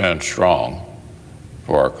continue to stand strong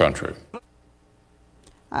for our country.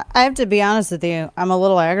 I have to be honest with you. I'm a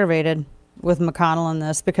little aggravated with McConnell on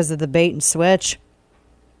this because of the bait and switch.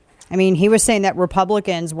 I mean, he was saying that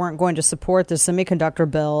Republicans weren't going to support the semiconductor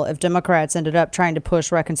bill if Democrats ended up trying to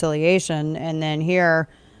push reconciliation. And then here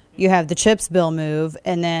you have the CHIPS bill move.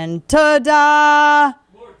 And then, ta-da!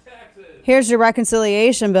 More taxes. Here's your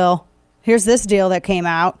reconciliation bill. Here's this deal that came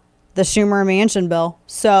out, the Schumer Manchin bill.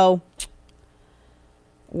 So,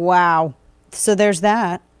 wow. So there's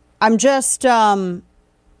that. I'm just,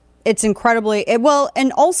 it's incredibly,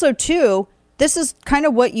 and also, too, this is kind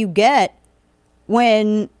of what you get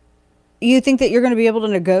when you think that you're going to be able to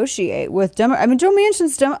negotiate with Joe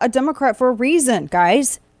Manchin's a Democrat for a reason,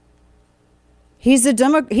 guys. He's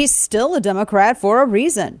still a Democrat for a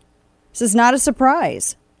reason. This is not a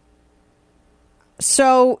surprise.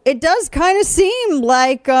 So it does kind of seem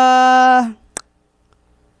like, there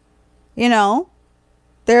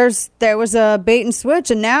was a bait and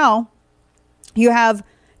switch, and now you have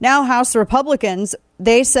House Republicans.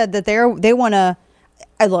 They said that they want to,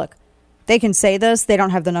 look, they can say this. They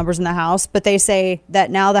don't have the numbers in the House, but they say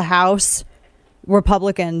that now the House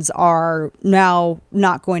Republicans are now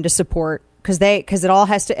not going to support because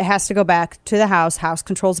it has to go back to the House. House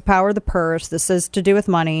controls the power of the purse. This is to do with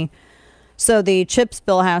money. So the CHIPS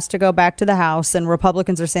bill has to go back to the House, and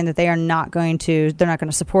Republicans are saying that they're not going to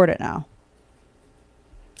support it now.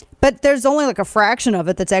 But there's only like a fraction of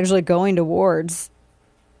it that's actually going towards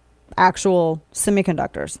actual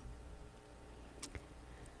semiconductors.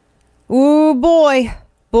 Ooh, boy.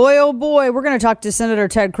 Boy, oh boy. We're going to talk to Senator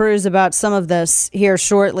Ted Cruz about some of this here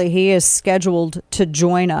shortly. He is scheduled to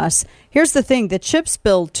join us. Here's the thing, the CHIPS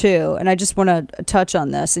bill, too, and I just want to touch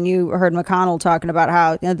on this. And you heard McConnell talking about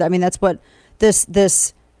how, that's what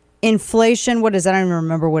this inflation, what is that? I don't even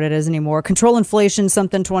remember what it is anymore. Control inflation,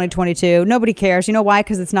 something 2022. Nobody cares. You know why?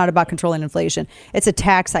 Because it's not about controlling inflation. It's a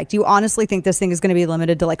tax hike. Do you honestly think this thing is going to be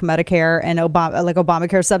limited to like Medicare and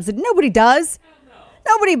Obamacare subsidy? Nobody does.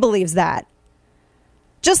 Nobody believes that.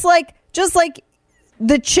 Just like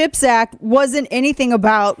the CHIPS Act wasn't anything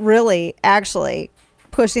about really actually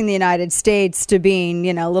pushing the United States to being,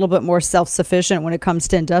 a little bit more self-sufficient when it comes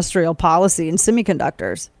to industrial policy and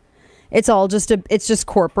semiconductors. It's all it's just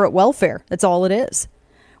corporate welfare. That's all it is.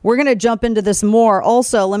 We're going to jump into this more.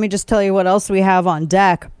 Also, let me just tell you what else we have on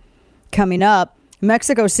deck coming up.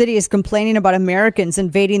 Mexico City is complaining about Americans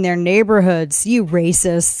invading their neighborhoods. You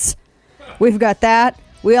racists. We've got that.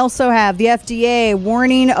 We also have the FDA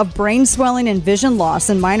warning of brain swelling and vision loss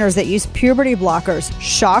in minors that use puberty blockers.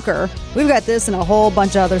 Shocker. We've got this and a whole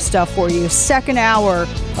bunch of other stuff for you. Second hour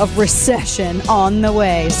of recession on the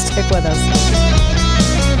way. Stick with us.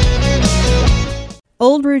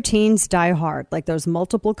 Old routines die hard, like those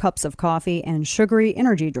multiple cups of coffee and sugary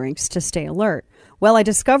energy drinks to stay alert. Well, I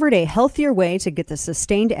discovered a healthier way to get the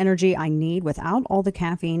sustained energy I need without all the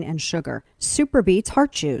caffeine and sugar. SuperBeets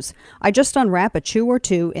Heart Chews. I just unwrap a chew or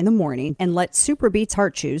two in the morning and let SuperBeets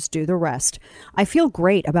Heart Chews do the rest. I feel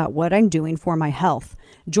great about what I'm doing for my health.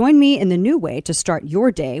 Join me in the new way to start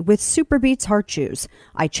your day with SuperBeets Heart Chews.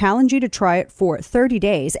 I challenge you to try it for 30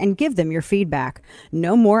 days and give them your feedback.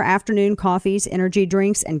 No more afternoon coffees, energy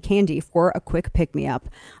drinks, and candy for a quick pick-me-up.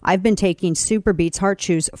 I've been taking SuperBeets Heart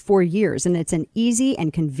Chews for years, and it's an easy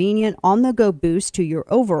and convenient on-the-go boost to your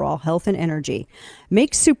overall health and energy.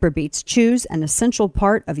 Make SuperBeets Chews an essential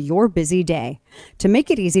part of your busy day. To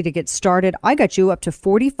make it easy to get started, I got you up to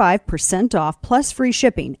 45% off plus free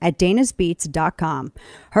shipping at danasbeats.com.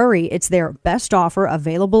 Hurry, it's their best offer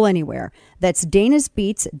available anywhere. That's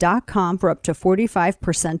danasbeats.com for up to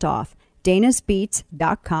 45% off.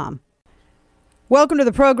 danasbeats.com. Welcome to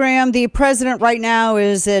the program. The president right now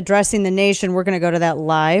is addressing the nation. We're going to go to that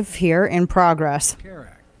live here in progress.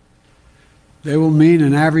 They will mean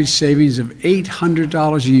an average savings of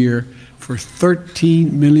 $800 a year for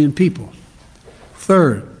 13 million people.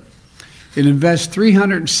 Third, it invests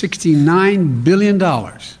 $369 billion.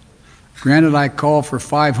 Granted, I call for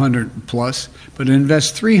 500 plus, but it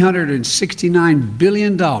invests $369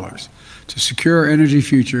 billion to secure our energy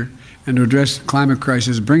future and to address the climate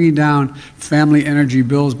crisis, bringing down family energy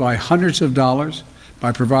bills by hundreds of dollars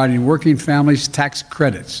by providing working families tax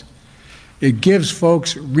credits. It gives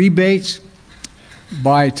folks rebates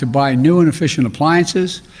to buy new and efficient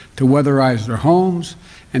appliances, to weatherize their homes,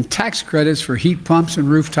 and tax credits for heat pumps and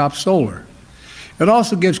rooftop solar. It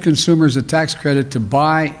also gives consumers a tax credit to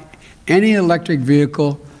buy any electric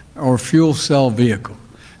vehicle or fuel cell vehicle,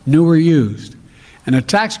 new or used, and a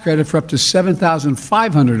tax credit for up to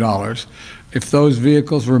 $7,500 if those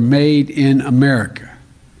vehicles were made in America.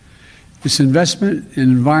 This investment in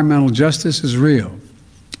environmental justice is real.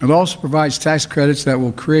 It also provides tax credits that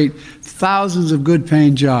will create thousands of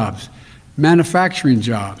good-paying jobs, manufacturing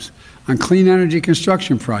jobs, on clean energy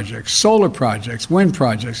construction projects, solar projects, wind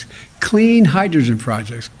projects, clean hydrogen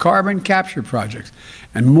projects, carbon capture projects,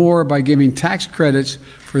 and more by giving tax credits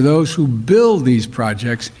for those who build these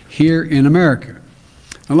projects here in America.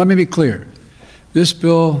 Now, let me be clear. This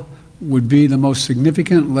bill would be the most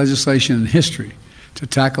significant legislation in history to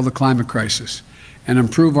tackle the climate crisis and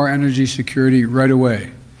improve our energy security right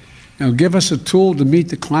away. It'll give us a tool to meet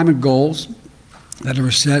the climate goals that are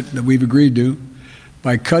set, that we've agreed to,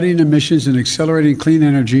 by cutting emissions and accelerating clean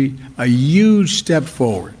energy, a huge step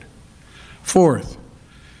forward. Fourth,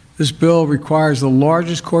 this bill requires the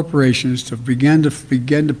largest corporations to begin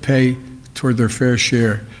to pay toward their fair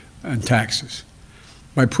share in taxes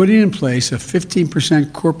by putting in place a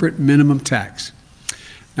 15% corporate minimum tax.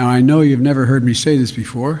 Now, I know you've never heard me say this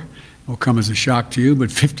before. It will come as a shock to you,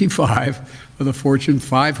 but 55 of the Fortune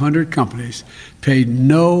 500 companies paid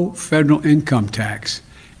no federal income tax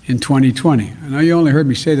in 2020. I know you only heard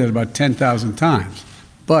me say that about 10,000 times,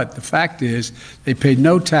 but the fact is they paid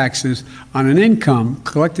no taxes on an income,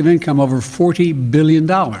 collective income, over $40 billion.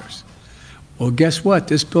 Well, guess what?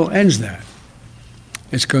 This bill ends that.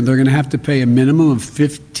 They're going to have to pay a minimum of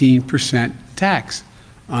 15% tax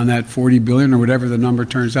on that $40 billion or whatever the number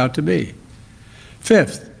turns out to be.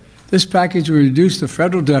 Fifth, this package will reduce the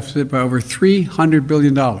federal deficit by over $300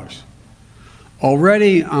 billion.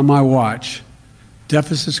 Already on my watch,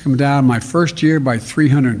 deficits come down my first year by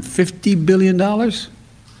 $350 billion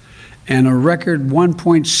and a record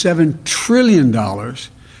 $1.7 trillion at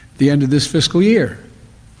the end of this fiscal year.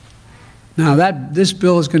 Now, this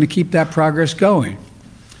bill is going to keep that progress going.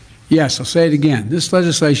 Yes, I'll say it again. This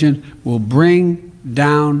legislation will bring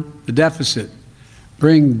down the deficit.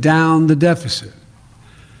 Bring down the deficit.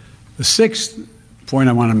 The sixth point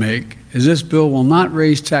I want to make is this bill will not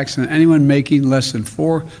raise taxes on anyone making less than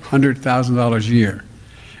 $400,000 a year.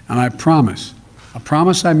 And I promise, a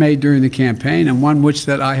promise I made during the campaign and one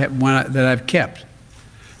that I've kept.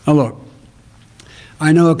 Now look,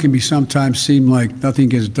 I know it can be sometimes seem like nothing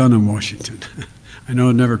gets done in Washington. I know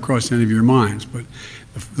it never crossed any of your minds, but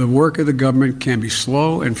the work of the government can be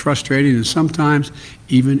slow and frustrating and sometimes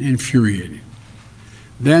even infuriating.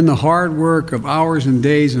 Then the hard work of hours and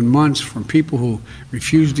days and months from people who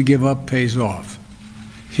refuse to give up pays off.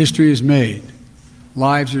 History is made.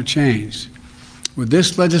 Lives are changed. With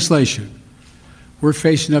this legislation, we're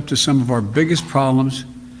facing up to some of our biggest problems,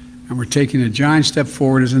 and we're taking a giant step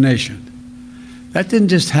forward as a nation. That didn't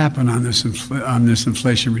just happen on this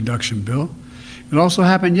Inflation Reduction Bill. It also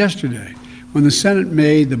happened yesterday when the Senate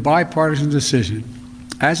made the bipartisan decision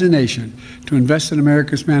as a nation to invest in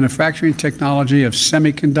America's manufacturing technology of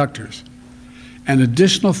semiconductors and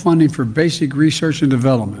additional funding for basic research and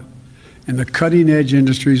development in the cutting-edge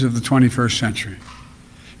industries of the 21st century.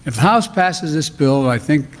 If the House passes this bill, I want to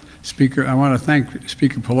thank Speaker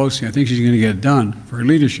Pelosi. I think she's going to get it done for her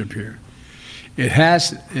leadership here. It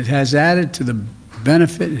has the added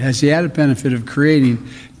benefit of creating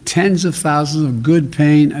tens of thousands of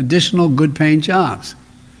additional good-paying jobs,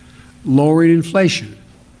 lowering inflation.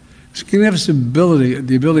 It's going to give us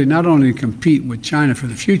the ability not only to compete with China for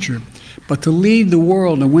the future, but to lead the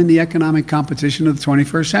world and win the economic competition of the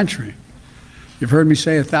 21st century. You've heard me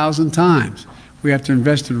say 1,000 times, we have to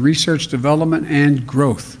invest in research, development, and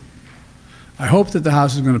growth. I hope that the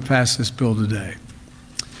House is going to pass this bill today.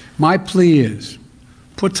 My plea is,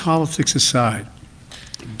 put politics aside,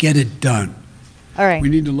 get it done. All right. We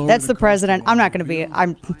need to lower That's the president. I'm not going to be. I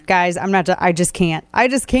just can't.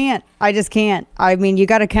 I mean, you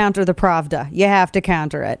got to counter the Pravda. You have to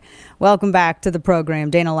counter it. Welcome back to the program.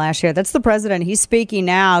 Dana Lash here. That's the president. He's speaking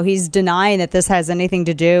now. He's denying that this has anything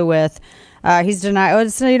to do with. He's denying,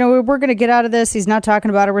 we're going to get out of this. He's not talking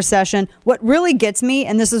about a recession. What really gets me,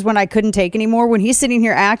 and this is when I couldn't take anymore, when he's sitting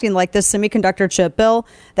here acting like this semiconductor chip bill,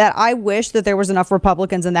 that I wish that there was enough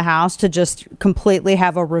Republicans in the House to just completely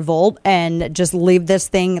have a revolt and just leave this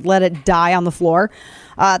thing, let it die on the floor.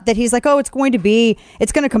 That he's like, it's going to be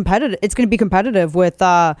competitive with,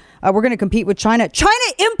 we're going to compete with China. China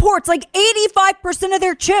imports like 85% of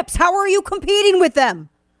their chips. How are you competing with them?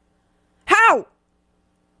 How?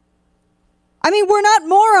 I mean, we're not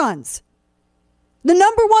morons. The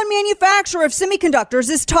number one manufacturer of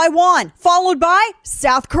semiconductors is Taiwan, followed by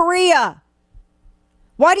South Korea.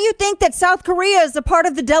 Why do you think that South Korea is a part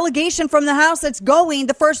of the delegation from the House that's going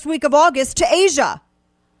the first week of August to Asia?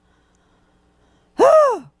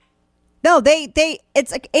 No,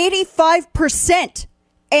 it's like 85%.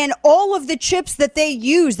 And all of the chips that they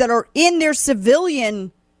use that are in their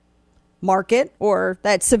civilian market or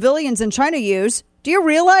that civilians in China use, do you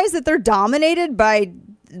realize that they're dominated by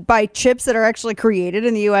chips that are actually created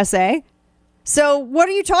in the USA? So what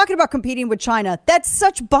are you talking about competing with China? That's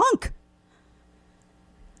such bunk.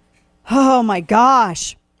 Oh my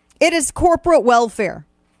gosh. It is corporate welfare.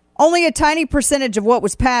 Only a tiny percentage of what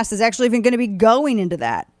was passed is actually even going to be going into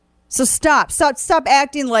that. So stop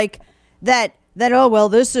acting like that, oh, well,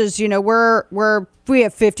 this is, we have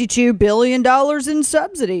 $52 billion in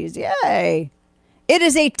subsidies. Yay. It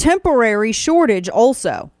is a temporary shortage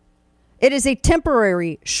also. It is a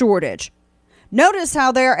temporary shortage. Notice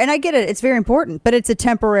how and I get it, it's very important, but it's a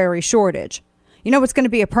temporary shortage. You know what's going to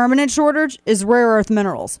be a permanent shortage is rare earth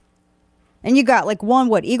minerals. And you got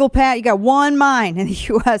Eagle Pass, you got one mine in the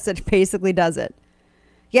U.S. that basically does it.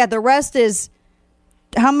 Yeah, the rest is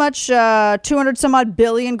how much? 200 some odd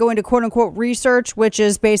billion going to quote unquote research, which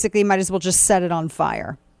is basically might as well just set it on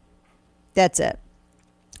fire. That's it.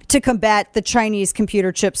 To combat the Chinese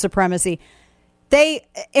computer chip supremacy. They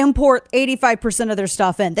import 85% of their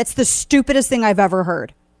stuff in. That's the stupidest thing I've ever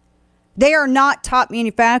heard. They are not top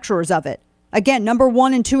manufacturers of it. Again, number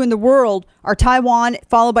 1 and 2 in the world are Taiwan,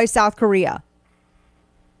 followed by South Korea.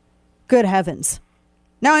 Good heavens.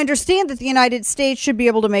 Now, I understand that the United States should be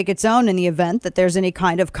able to make its own in the event that there's any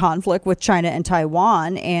kind of conflict with China and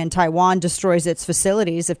Taiwan destroys its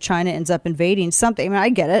facilities if China ends up invading something. I mean, I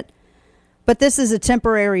get it. But this is a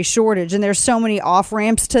temporary shortage, and there's so many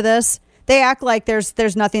off-ramps to this. They act like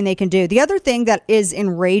there's nothing they can do. The other thing that is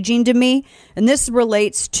enraging to me, and this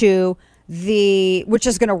relates to which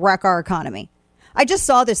is going to wreck our economy. I just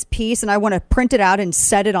saw this piece and I want to print it out and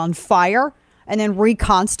set it on fire and then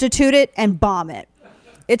reconstitute it and bomb it.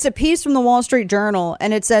 It's a piece from the Wall Street Journal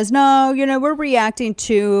and it says, no, we're reacting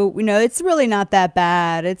to, it's really not that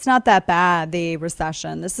bad. It's not that bad, the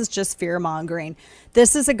recession. This is just fear mongering.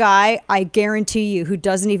 This is a guy, I guarantee you, who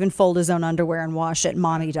doesn't even fold his own underwear and wash it.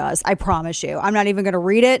 Mommy does. I promise you. I'm not even going to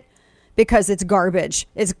read it because it's garbage.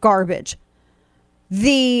 It's garbage.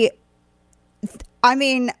 You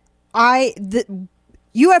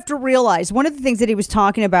have to realize one of the things that he was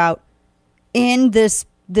talking about in this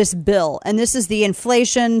bill, and this is the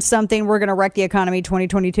inflation something we're going to wreck the economy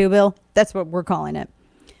 2022 bill. That's what we're calling it.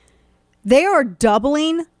 They are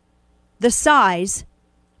doubling the size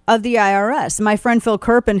of the IRS. My friend Phil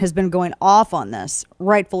Kerpen has been going off on this,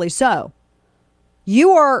 rightfully so.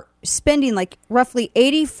 You are spending like roughly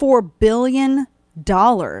 $84 billion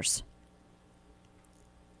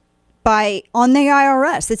on the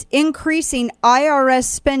IRS. It's increasing IRS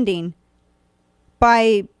spending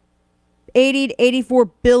by $80 to $84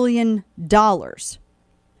 billion.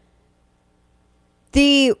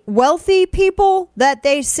 The wealthy people that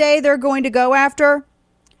they say they're going to go after,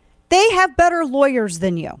 they have better lawyers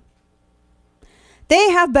than you. They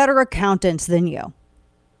have better accountants than you.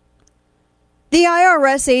 The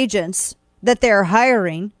IRS agents that they're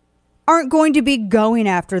hiring aren't going to be going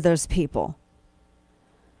after those people.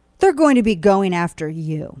 They're going to be going after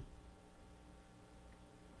you.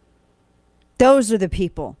 Those are the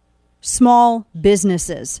people. Small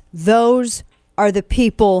businesses. Those are the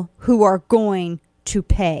people who are going to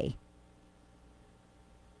pay.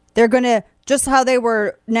 They're going to, just how they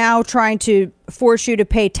were now trying to force you to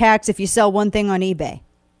pay tax if you sell one thing on eBay.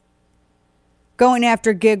 Going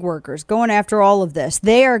after gig workers, going after all of this.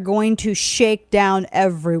 They are going to shake down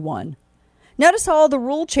everyone. Notice how all the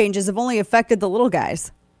rule changes have only affected the little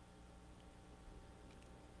guys.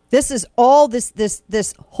 This is all this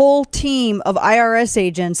whole team of IRS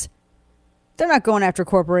agents. They're not going after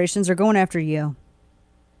corporations. They're going after you.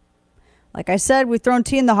 Like I said, we've thrown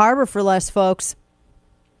tea in the harbor for less, folks.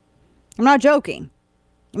 I'm not joking.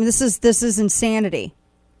 I mean, this is insanity.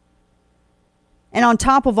 And on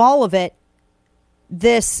top of all of it,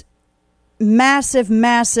 this massive,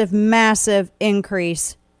 massive, massive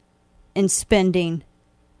increase in spending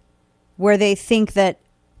where they think that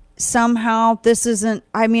somehow this isn't,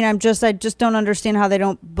 I just don't understand how they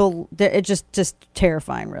don't, it's just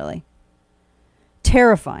terrifying, really.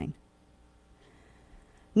 Terrifying.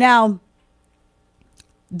 Now,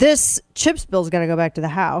 this CHIPS bill's got to go back to the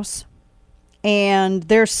House. And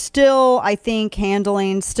they're still, I think,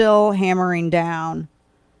 hammering down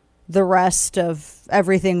the rest of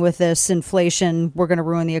everything with this inflation, we're going to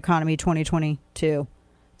ruin the economy 2022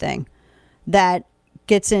 thing. That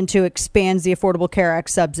gets into, expands the Affordable Care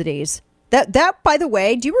Act subsidies. That by the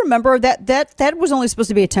way, do you remember that was only supposed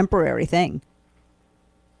to be a temporary thing?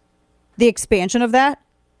 The expansion of that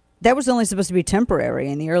was only supposed to be temporary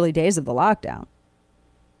in the early days of the lockdown.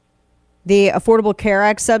 The Affordable Care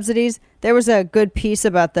Act subsidies, there was a good piece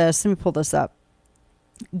about this. Let me pull this up.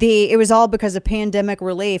 It was all because of pandemic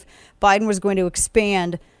relief. Biden was going to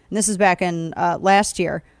expand, and this is back in last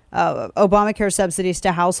year, Obamacare subsidies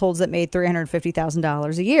to households that made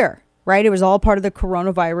 $350,000 a year. right? It was all part of the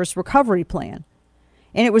coronavirus recovery plan.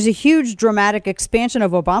 And it was a huge, dramatic expansion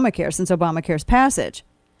of Obamacare since Obamacare's passage.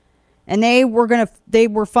 And they were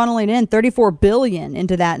funneling in $34 billion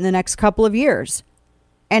into that in the next couple of years.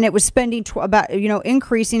 And it was spending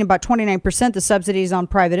increasing about 29% the subsidies on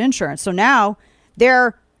private insurance. So now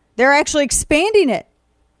they're actually expanding it.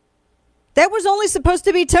 That was only supposed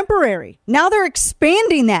to be temporary. Now they're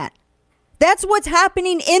expanding that. That's what's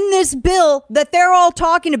happening in this bill that they're all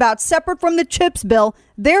talking about, separate from the CHIPS bill.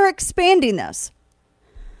 They're expanding this.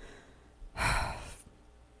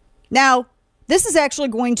 Now, this is actually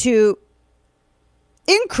going to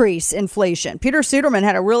increase inflation. Peter Suderman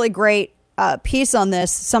had a really great piece on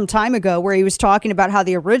this some time ago where he was talking about how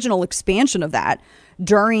the original expansion of that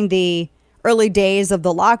during the early days of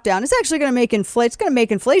the lockdown is actually going to make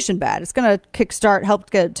inflation bad. It's going to help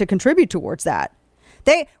to contribute towards that.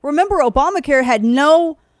 Remember, Obamacare had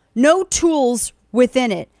no tools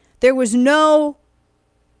within it. There was no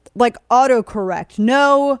autocorrect,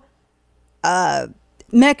 no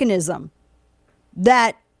mechanism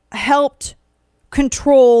that helped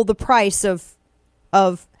control the price of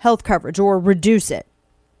health coverage or reduce it.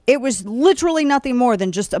 It was literally nothing more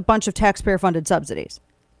than just a bunch of taxpayer-funded subsidies.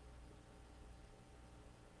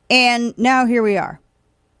 And now here we are.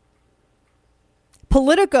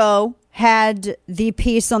 Politico had the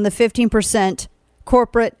piece on the 15%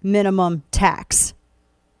 corporate minimum tax.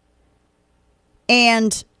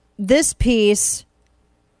 And this piece,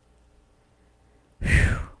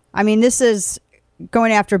 this is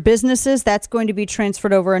going after businesses. That's going to be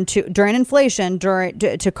transferred over during inflation,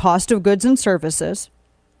 to cost of goods and services.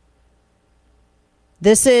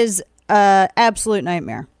 This is an absolute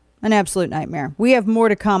nightmare. An absolute nightmare. We have more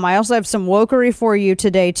to come. I also have some wokery for you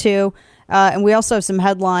today, too. And we also have some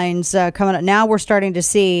headlines coming up. Now we're starting to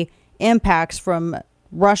see impacts from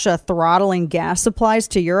Russia throttling gas supplies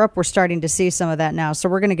to Europe. We're starting to see some of that now. So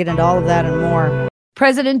we're going to get into all of that and more.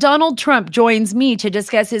 President Donald Trump joins me to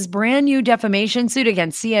discuss his brand new defamation suit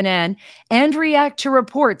against CNN and react to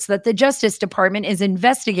reports that the Justice Department is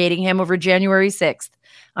investigating him over January 6th.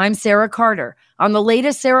 I'm Sarah Carter. On the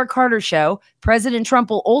latest Sarah Carter Show, President Trump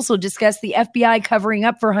will also discuss the FBI covering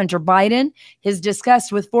up for Hunter Biden, his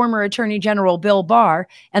disgust with former Attorney General Bill Barr,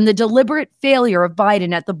 and the deliberate failure of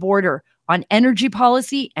Biden at the border, on energy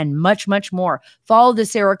policy, and much, much more. Follow the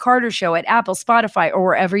Sarah Carter Show at Apple, Spotify, or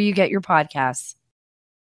wherever you get your podcasts.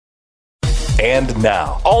 And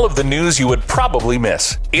now, all of the news you would probably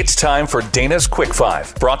miss. It's time for Dana's Quick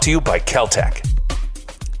Five, brought to you by Caltech.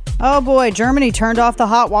 Oh boy, Germany turned off the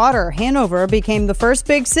hot water. Hanover became the first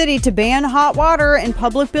big city to ban hot water in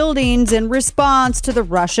public buildings in response to the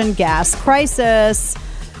Russian gas crisis.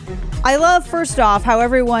 I love, first off, how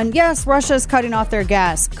yes, Russia's cutting off their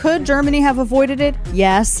gas. Could Germany have avoided it?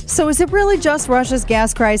 Yes. So is it really just Russia's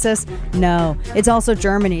gas crisis? No, it's also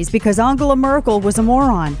Germany's, because Angela Merkel was a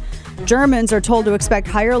moron. Germans are told to expect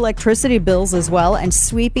higher electricity bills as well, and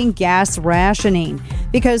sweeping gas rationing,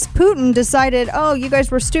 because Putin decided, you guys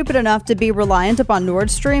were stupid enough to be reliant upon Nord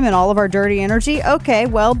Stream and all of our dirty energy. Okay,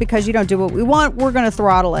 well, because you don't do what we want, we're going to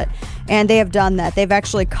throttle it. And they have done that. They've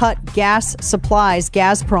actually cut gas supplies,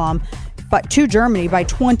 Gazprom, to Germany by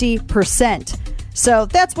 20%. So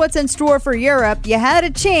that's what's in store for Europe. You had a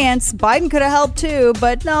chance. Biden could have helped too,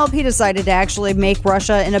 but no, he decided to actually make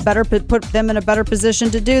Russia put them in a better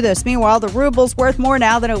position to do this. Meanwhile, the ruble's worth more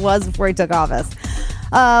now than it was before he took office.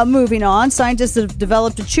 Moving on, scientists have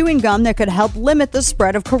developed a chewing gum that could help limit the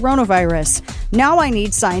spread of coronavirus. Now I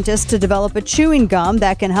need scientists to develop a chewing gum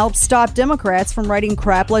that can help stop Democrats from writing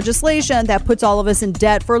crap legislation that puts all of us in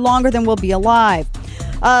debt for longer than we'll be alive.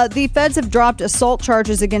 The feds have dropped assault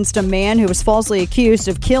charges against a man who was falsely accused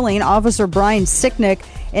of killing Officer Brian Sicknick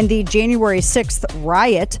in the January 6th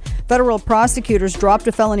riot. Federal prosecutors dropped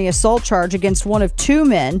a felony assault charge against one of two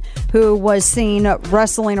men who was seen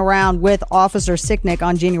wrestling around with Officer Sicknick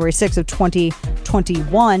on January 6th of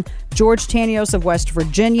 2021. George Tanios of West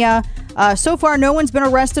Virginia. So far, no one's been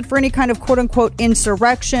arrested for any kind of quote-unquote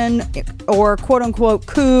insurrection or quote-unquote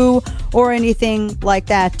coup or anything like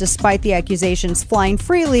that, despite the accusations flying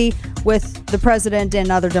freely with the president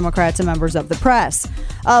and other Democrats and members of the press.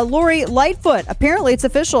 Lori Lightfoot, apparently it's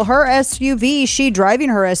official, her SUV,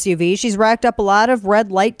 she's racked up a lot of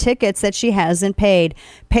red light tickets that she hasn't paid.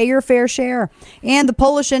 Pay your fair share. And a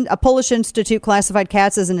Polish institute classified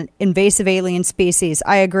cats as an invasive alien species.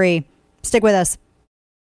 I agree. Stick with us.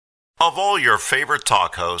 Of all your favorite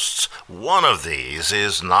talk hosts, one of these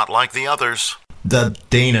is not like the others. The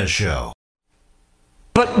Dana Show.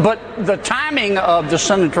 But the timing of the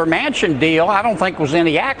Senator Manchin deal, I don't think was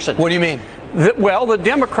any accident. What do you mean? The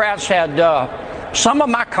Democrats had some of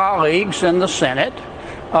my colleagues in the Senate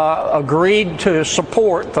agreed to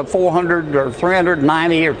support the 400 or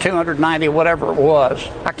 390 or 290, whatever it was.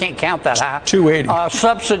 I can't count that high. 280.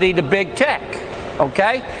 Subsidy to big tech.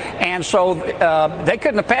 Okay? And so they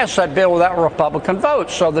couldn't have passed that bill without Republican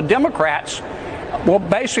votes. So the Democrats, well,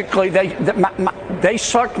 basically, they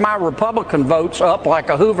sucked my Republican votes up like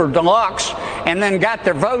a Hoover Deluxe and then got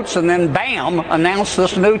their votes and then, bam, announced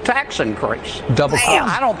this new tax increase. Double.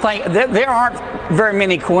 I don't think there aren't very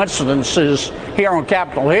many coincidences here on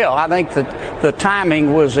Capitol Hill. I think that the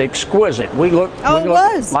timing was exquisite. It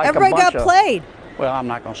was. Like everybody got played. Well, I'm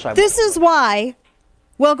not going to say this is why.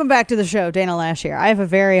 Welcome back to the show, Dana Loesch here. I have a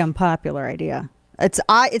very unpopular idea.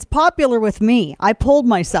 It's popular with me. I polled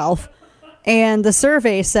myself, and the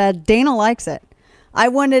survey said Dana likes it. I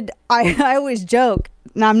always joke.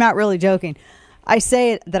 No, I'm not really joking. I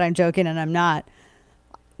say that I'm joking, and I'm not.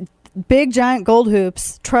 Big giant gold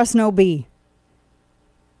hoops. Trust no B.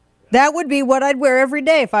 That would be what I'd wear every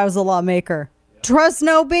day if I was a lawmaker. Trust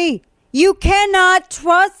no B. You cannot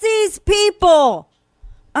trust these people.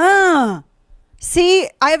 See,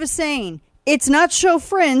 I have a saying. It's not show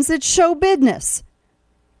friends, it's show business.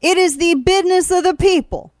 It is the business of the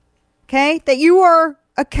people, okay, that you are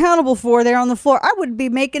accountable for there on the floor. I would be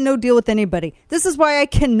making no deal with anybody. This is why I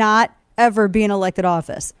cannot ever be in elected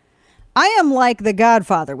office. I am like the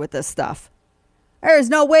Godfather with this stuff. There is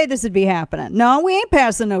no way this would be happening. No, we ain't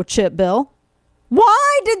passing no chip bill.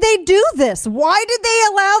 Why did they do this? Why did they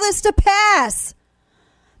allow this to pass?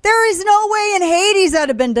 There is no way in Hades I'd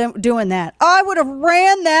have been doing that. I would have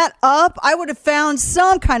ran that up. I would have found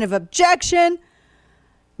some kind of objection.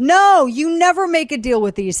 No, you never make a deal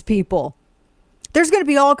with these people. There's going to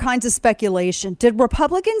be all kinds of speculation. Did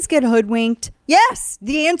Republicans get hoodwinked? Yes.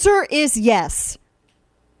 The answer is yes.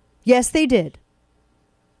 Yes, they did.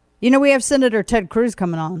 You know, we have Senator Ted Cruz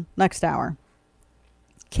coming on next hour.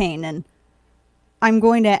 Kane, and I'm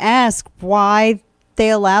going to ask why they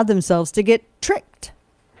allowed themselves to get tricked.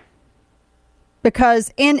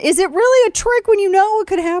 Because, and is it really a trick when you know what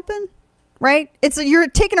could happen? Right? You're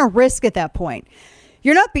taking a risk at that point.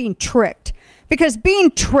 You're not being tricked. Because being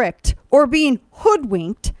tricked or being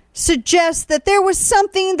hoodwinked suggests that there was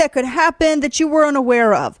something that could happen that you were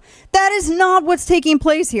unaware of. That is not what's taking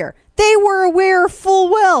place here. They were aware full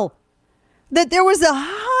well that there was a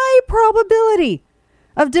high probability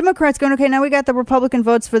of Democrats going, okay, now we got the Republican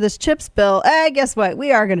votes for this CHIPS bill. Guess what?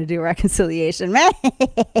 We are going to do reconciliation.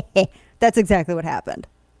 That's exactly what happened.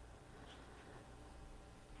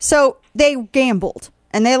 So they gambled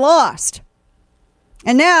and they lost.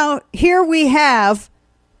 And now here we have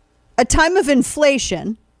a time of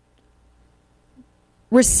inflation,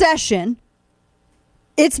 recession.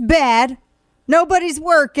 It's bad. Nobody's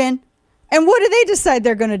working. And what do they decide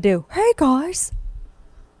they're going to do? Hey guys,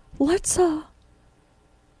 let's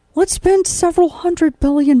spend several $100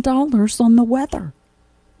 billion on the weather.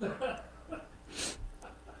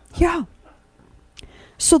 Yeah.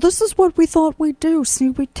 So this is what we thought we'd do. See,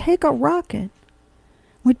 we'd take a rocket,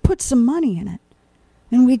 we'd put some money in it,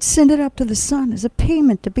 and we'd send it up to the sun as a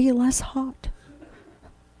payment to be less hot.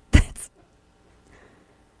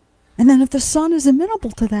 And then if the sun is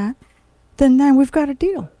amenable to that, then we've got a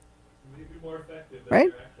deal. Maybe more effective than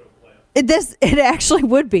right? It actually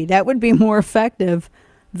would be. That would be more effective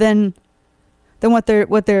than what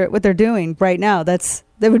they're doing right now. That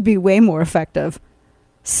would be way more effective.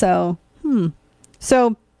 So,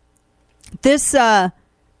 So this, and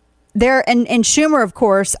Schumer, of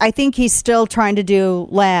course, I think he's still trying to do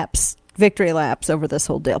victory laps over this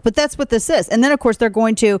whole deal. But that's what this is. And then, of course, they're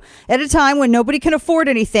going to, at a time when nobody can afford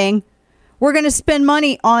anything, we're going to spend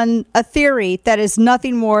money on a theory that is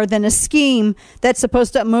nothing more than a scheme that's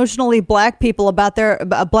supposed to emotionally blackmail people about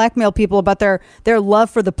their love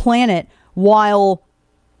for the planet while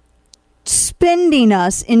spending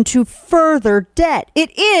us into further debt.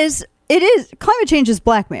 It is climate change is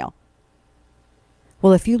blackmail.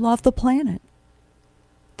 Well, if you love the planet,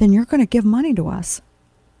 then you're going to give money to us.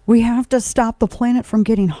 We have to stop the planet from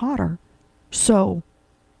getting hotter. So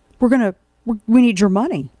we need your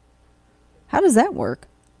money. How does that work?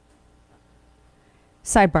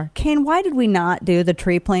 Sidebar. Kane, why did we not do the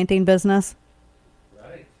tree planting business?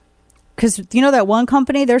 Right. Because you know that one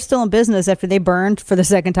company, they're still in business after they burned for the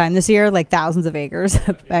second time this year, like thousands of acres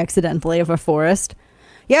accidentally of a forest.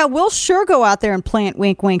 Yeah, we'll sure go out there and plant,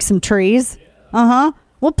 wink, wink, some trees.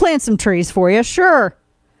 We'll plant some trees for you, sure.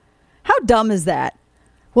 How dumb is that?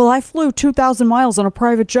 Well, I flew 2,000 miles on a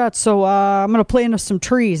private jet, so I'm going to plant some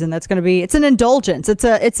trees, and that's going to be, it's an indulgence. It's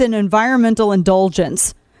an environmental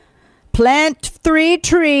indulgence. Plant 3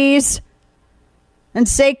 trees and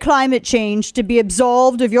say climate change to be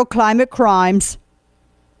absolved of your climate crimes.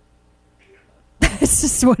 That's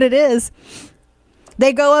just what it is.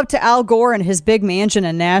 They go up to Al Gore and his big mansion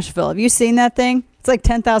in Nashville. Have you seen that thing? It's like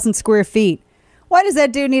 10,000 square feet. Why does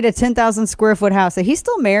that dude need a 10,000 square foot house? He's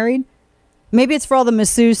still married. Maybe it's for all the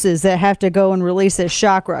masseuses that have to go and release his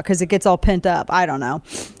chakra because it gets all pent up. I don't know.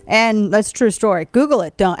 And that's a true story. Google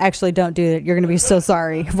it. Don't do it. You're going to be so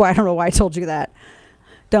sorry. I don't know why I told you that.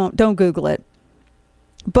 Don't Google it.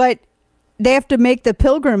 But they have to make the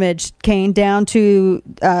pilgrimage, Kane, down to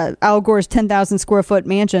Al Gore's 10,000 square foot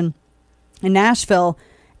mansion in Nashville.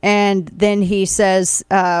 And then he says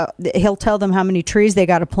he'll tell them how many trees they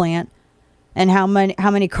got to plant and how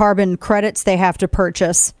many carbon credits they have to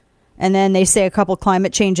purchase. And then they say a couple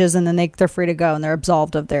climate changes, and then they're free to go, and they're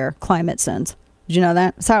absolved of their climate sins. Did you know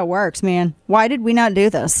that? That's how it works, man. Why did we not do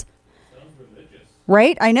this? Sounds religious.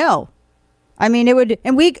 Right? I know. I mean, it would,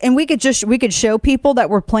 and we could show people that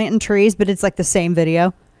we're planting trees, but it's like the same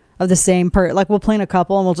video of the same like we'll plant a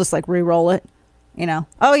couple and we'll just like re-roll it. You know?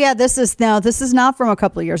 Oh yeah, this is not from a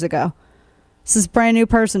couple of years ago. This is a brand new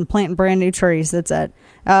person planting brand new trees. That's it.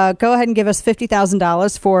 Go ahead and give us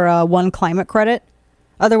 $50,000 for one climate credit.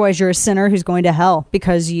 Otherwise, you're a sinner who's going to hell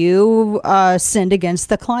because you sinned against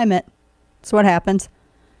the climate. That's what happens.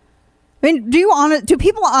 I mean, do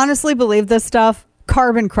people honestly believe this stuff?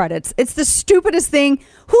 Carbon credits. It's the stupidest thing.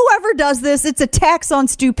 Whoever does this, it's a tax on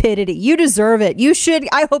stupidity. You deserve it. You should.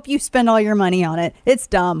 I hope you spend all your money on it. It's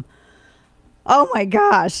dumb. Oh my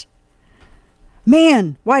gosh.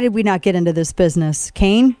 Man, why did we not get into this business?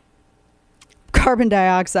 Kane? Carbon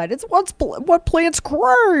dioxide. It's what plants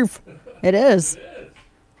crave. It is.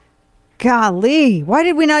 Golly, why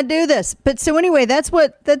did we not do this? But so anyway, that's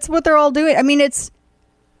what they're all doing. I mean, it's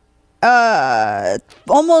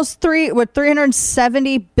almost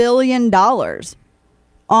 $370 billion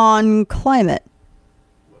on climate.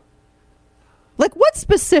 Like what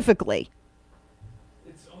specifically?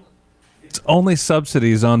 It's only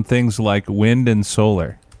subsidies on things like wind and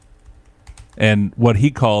solar and what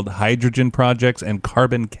he called hydrogen projects and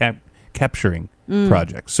carbon capturing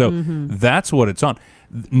projects. So that's what it's on.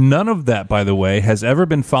 None of that, by the way, has ever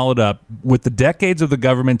been followed up with the decades of the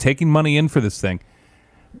government taking money in for this thing.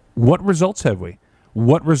 What results have we?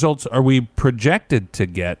 What results are we projected to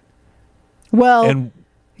get? Well,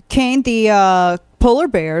 Kane, the polar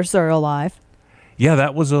bears are alive. Yeah,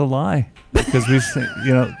 that was a lie because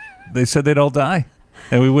they said they'd all die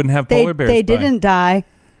and we wouldn't have polar bears. They didn't die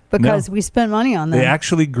because we spent money on them. They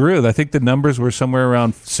actually grew. I think the numbers were somewhere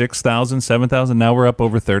around 6,000, 7,000. Now we're up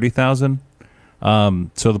over 30,000.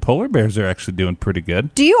 So the polar bears are actually doing pretty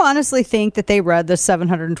good. Do you honestly think that they read the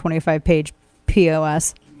 725-page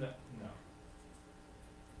POS? No.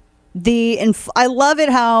 I love it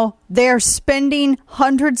how they're spending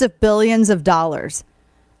hundreds of billions of dollars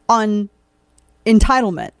on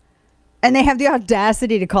entitlement. And they have the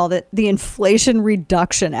audacity to call it the Inflation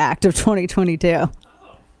Reduction Act of 2022.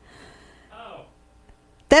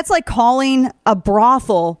 That's like calling a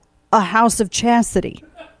brothel a house of chastity.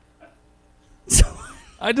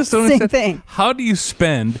 I just don't understand. How do you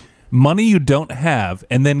spend money you don't have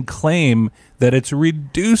and then claim that it's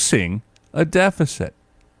reducing a deficit?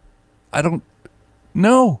 I don't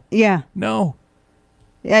know. Yeah. No.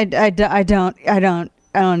 I don't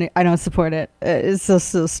support it. It's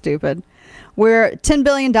so stupid. We're $10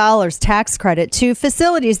 billion tax credit to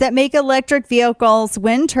facilities that make electric vehicles,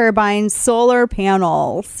 wind turbines, solar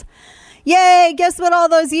panels. Yay! Guess what all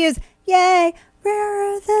those use? Yay!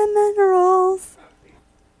 Rare earth minerals.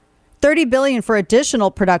 $30 billion for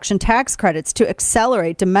additional production tax credits to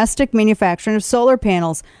accelerate domestic manufacturing of solar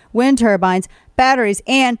panels, wind turbines, batteries,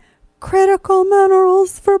 and critical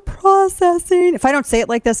minerals for processing. If I don't say it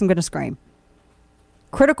like this, I'm going to scream.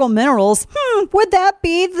 Critical minerals? Would that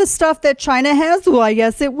be the stuff that China has? Why,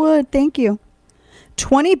 yes, it would. Thank you.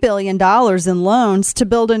 $20 billion in loans to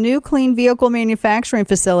build a new clean vehicle manufacturing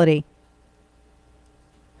facility.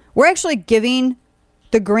 We're actually giving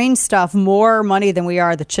the green stuff more money than we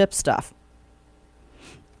are the chip stuff.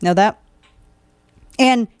 Know that?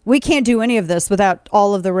 And we can't do any of this without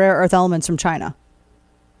all of the rare earth elements from China.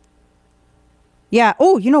 Yeah.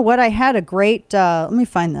 Oh, you know what? I had a great, let me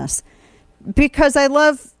find this. Because I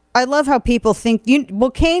love how people think,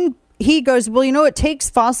 Kane, he goes, well, it takes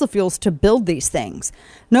fossil fuels to build these things.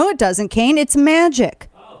 No, it doesn't, Kane. It's magic.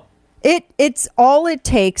 It's all it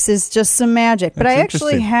takes is just some magic. But I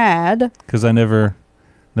actually had, because I never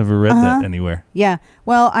read that anywhere. Yeah.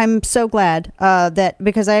 Well, I'm so glad that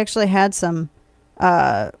because I actually had some.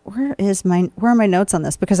 Where are my notes on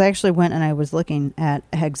this? Because I actually went and I was looking at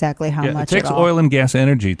exactly how much it takes oil and gas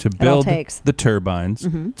energy to build the turbines,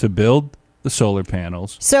 Mm-hmm. to build the solar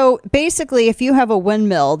panels. So basically, if you have a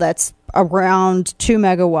windmill that's around 2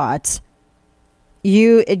 megawatts,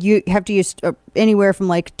 you have to use anywhere from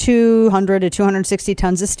like 200 to 260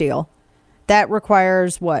 tons of steel. That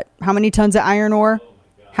requires what? How many tons of iron ore?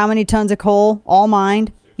 How many tons of coal? All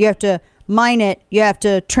mined. You have to mine it, you have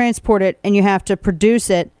to transport it, and you have to produce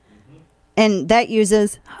it. And that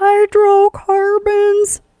uses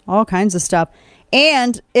hydrocarbons, all kinds of stuff.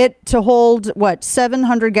 And it to hold, what,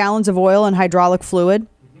 700 gallons of oil and hydraulic fluid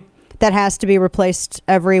that has to be replaced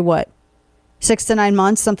every, 6 to 9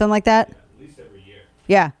 months, something like that? Yeah, at least every year.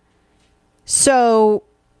 Yeah. So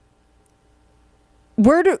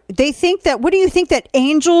what do you think that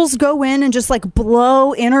angels go in and just like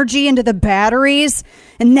blow energy into the batteries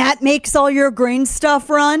and that makes all your green stuff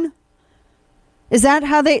run? Is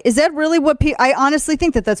that really what I honestly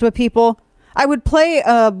think that's what people, I would play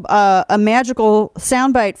a magical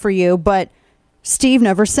soundbite for you, but Steve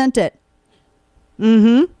never sent it.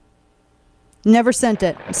 Never sent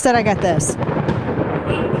it. Instead, I got this.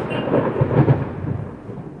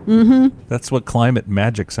 That's what climate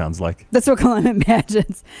magic sounds like. That's what climate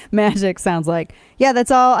magic sounds like. Yeah,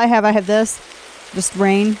 that's all I have. I have this. Just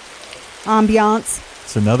rain. Ambiance.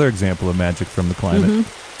 It's another example of magic from the climate.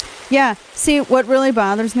 Yeah. See, what really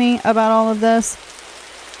bothers me about all of this?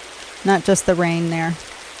 Not just the rain there.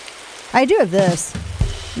 I do have this.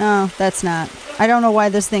 No, that's not. I don't know why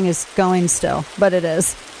this thing is going still, but it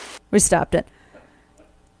is. We stopped it.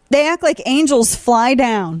 They act like angels fly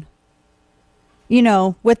down. You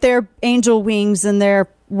know, with their angel wings and their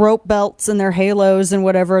rope belts and their halos and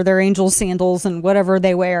whatever, their angel sandals and whatever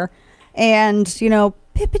they wear. And,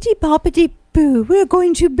 pippity boppity boo, we're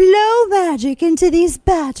going to blow magic into these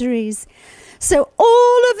batteries. So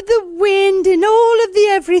all of the wind and all of the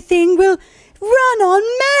everything will run on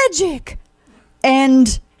magic.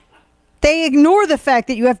 And they ignore the fact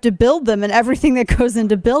that you have to build them and everything that goes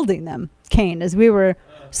into building them, Kane, as we were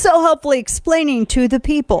so helpfully explaining to the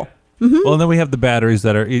people. Well, and then we have the batteries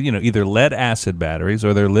that are, either lead acid batteries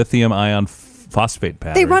or they're lithium ion phosphate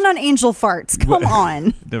batteries. They run on angel farts. Come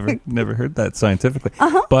on. Never heard that scientifically.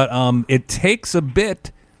 But it takes a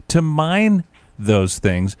bit to mine those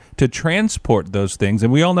things, to transport those things.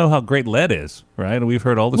 And we all know how great lead is, right? And we've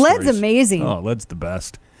heard all the stories. Lead's amazing. Oh, lead's the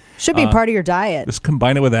best. Should be part of your diet. Just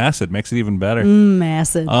combine it with acid. Makes it even better.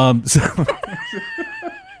 Acid.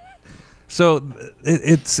 So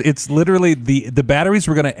it's literally the batteries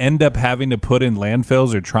we're going to end up having to put in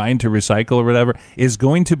landfills or trying to recycle or whatever is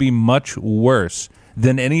going to be much worse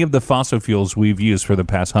than any of the fossil fuels we've used for the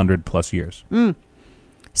past 100+ years.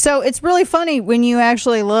 So it's really funny when you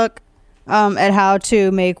actually look at how to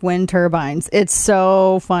make wind turbines. It's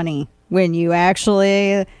so funny when you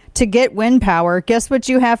actually, to get wind power, guess what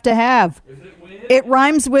you have to have? Is it wind? It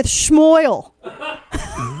rhymes with schmoil.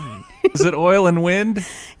 Is it oil and wind?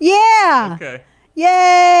 Yeah. Okay.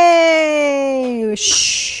 Yay!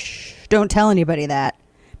 Shh. Don't tell anybody that.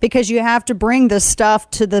 Because you have to bring the stuff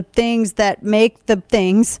to the things that make the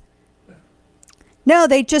things. No,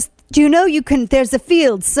 you can, there's a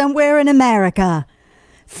field somewhere in America.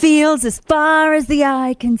 Fields as far as the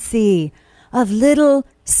eye can see of little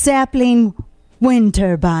sapling wind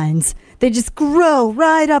turbines. They just grow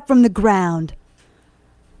right up from the ground.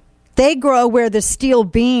 They grow where the steel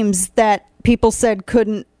beams that people said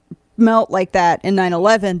couldn't melt like that in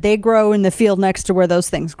 9/11, they grow in the field next to where those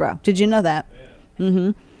things grow. Did you know that?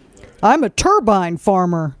 Yeah. I'm a turbine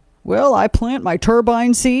farmer. Well, I plant my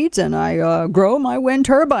turbine seeds and I grow my wind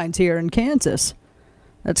turbines here in Kansas.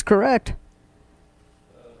 That's correct.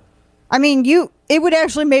 I mean, it would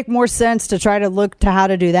actually make more sense to try to look to how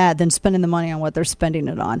to do that than spending the money on what they're spending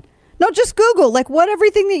it on. No, just Google what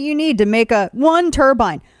everything that you need to make one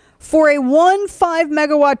turbine. For a 5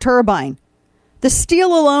 megawatt turbine, the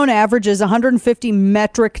steel alone averages 150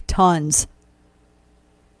 metric tons.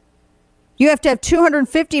 You have to have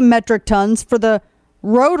 250 metric tons for the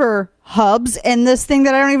rotor hubs and this thing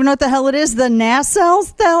that I don't even know what the hell it is, the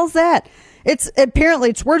nacelles. The hell's that? It's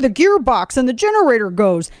where the gearbox and the generator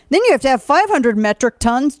goes. Then you have to have 500 metric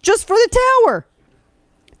tons just for the tower.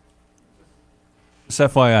 Just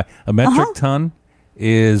FYI, a metric ton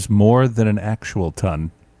is more than an actual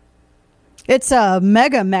ton. It's a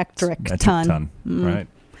megametric ton. Right.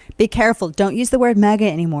 Be careful. Don't use the word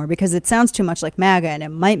mega anymore because it sounds too much like MAGA and it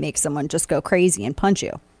might make someone just go crazy and punch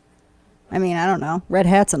you. I mean, I don't know. Red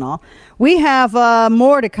hats and all. We have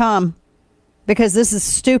more to come because this is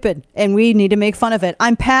stupid and we need to make fun of it.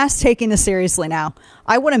 I'm past taking this seriously now.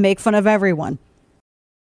 I want to make fun of everyone.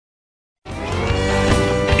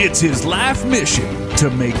 It's his life mission to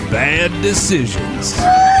make bad decisions.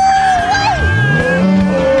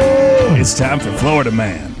 It's time for Florida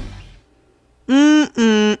Man.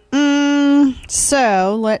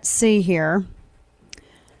 So, let's see here.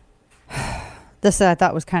 This I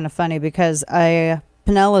thought was kind of funny because a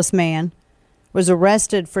Pinellas man was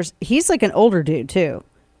arrested for, he's like an older dude too.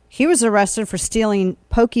 He was arrested for stealing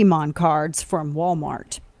Pokemon cards from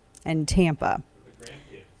Walmart in Tampa.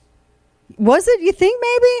 Was it, you think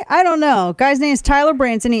maybe? I don't know. Guy's name is Tyler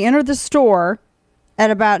Branson. He entered the store at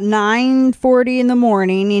about 9:40 in the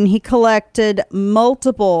morning, and he collected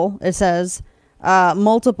multiple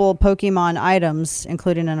Pokemon items,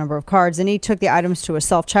 including a number of cards. And he took the items to a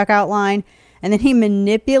self-checkout line, and then he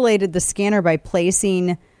manipulated the scanner by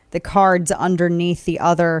placing the cards underneath the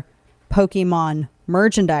other Pokemon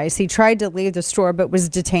merchandise. He tried to leave the store, but was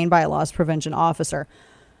detained by a loss prevention officer.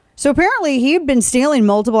 So apparently he had been stealing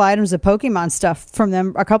multiple items of Pokemon stuff from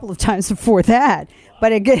them a couple of times before that,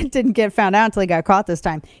 but it didn't get found out until he got caught this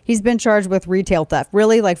time. He's been charged with retail theft.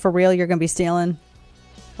 Really? Like, for real, you're going to be stealing,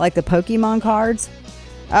 like, the Pokemon cards?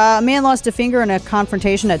 A man lost a finger in a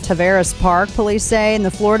confrontation at Tavares Park, police say, and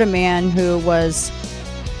the Florida man who was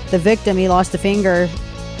the victim, he lost a finger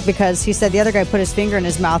because he said the other guy put his finger in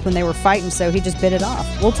his mouth when they were fighting, so he just bit it off.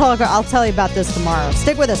 I'll tell you about this tomorrow.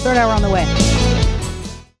 Stick with us. Third hour on the way.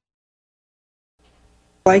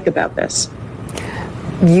 Like about this?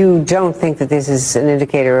 You don't think that this is an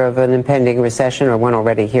indicator of an impending recession or one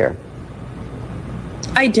already here?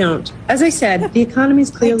 I don't. As I said, the economy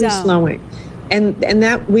is clearly slowing, and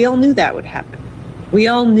that we all knew that would happen. We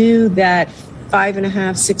all knew that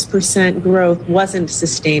 5.5–6% growth wasn't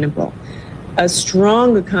sustainable. A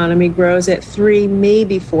strong economy grows at 3,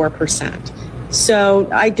 maybe 4%. So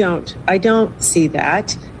I don't see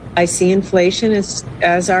that. I see inflation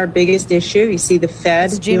as our biggest issue. You see the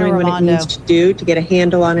Fed doing what it needs to do to get a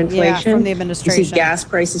handle on inflation. Yeah, from the administration. You see gas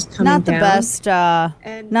prices coming down.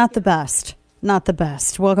 Not the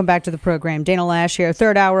best. Welcome back to the program. Dana Loesch here.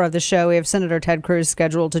 Third hour of the show. We have Senator Ted Cruz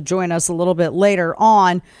scheduled to join us a little bit later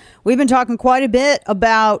on. We've been talking quite a bit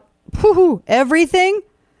about everything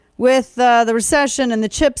with the recession and the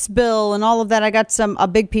CHIPS bill and all of that. I got a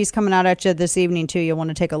big piece coming out at you this evening, too, you'll want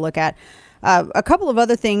to take a look at. A couple of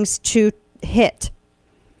other things to hit.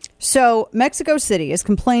 So Mexico City is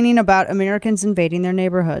complaining about Americans invading their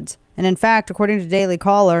neighborhoods. And in fact, according to Daily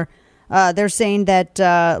Caller, they're saying that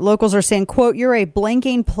locals are saying, quote, "You're a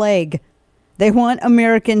blanking plague." They want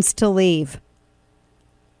Americans to leave.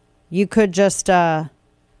 You could just build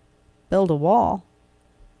a wall.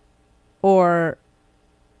 Or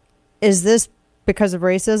is this because of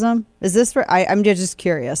racism? Is this I'm just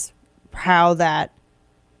curious how that.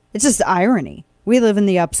 It's just irony. We live in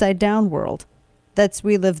the upside down world.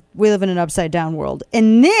 We live in an upside down world.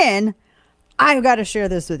 And then I've got to share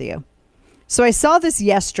this with you. So I saw this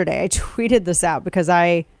yesterday. I tweeted this out because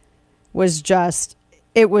I was just,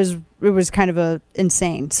 it was kind of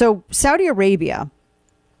insane. So Saudi Arabia,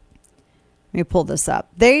 let me pull this up.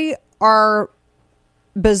 They are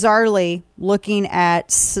bizarrely looking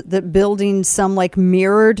at building some like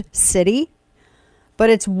mirrored city, but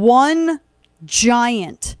it's one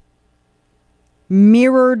giant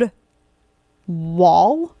mirrored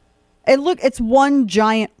wall. It's one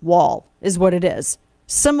giant wall is what it is.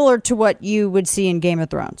 Similar to what you would see in Game of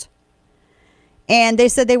Thrones. And they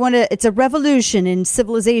said it's a revolution in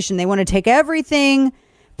civilization. They want to take everything,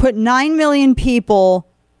 put 9 million people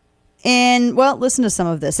in, well, listen to some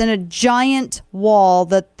of this, in a giant wall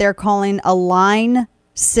that they're calling a line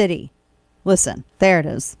city. Listen, there it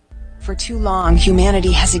is. For too long,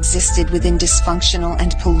 humanity has existed within dysfunctional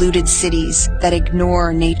and polluted cities that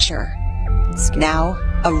ignore nature. Now,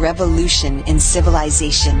 a revolution in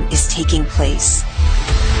civilization is taking place.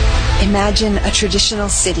 Imagine a traditional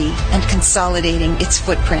city and consolidating its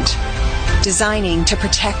footprint, designing to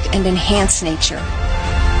protect and enhance nature.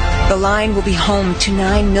 The line will be home to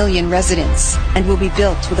 9 million residents and will be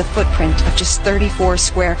built with a footprint of just 34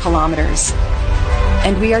 square kilometers.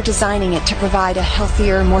 And we are designing it to provide a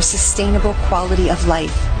healthier, more sustainable quality of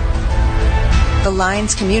life. The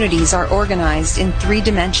line's communities are organized in 3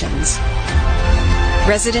 dimensions.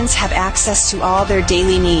 Residents have access to all their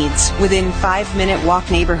daily needs within 5-minute walk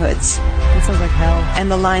neighborhoods. That sounds like hell. And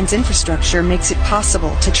the line's infrastructure makes it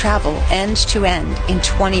possible to travel end to end in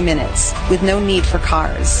 20 minutes with no need for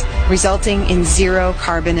cars, resulting in 0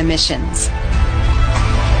 carbon emissions.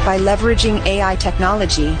 By leveraging AI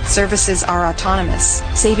technology, services are autonomous,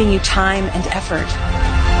 saving you time and effort.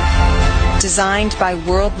 Designed by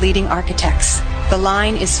world-leading architects, the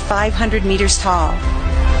line is 500 meters tall,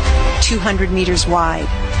 200 meters wide,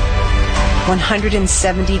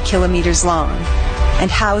 170 kilometers long, and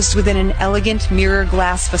housed within an elegant mirror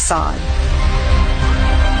glass facade.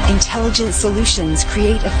 Intelligent solutions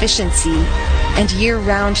create efficiency and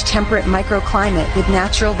year-round temperate microclimate with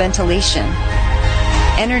natural ventilation.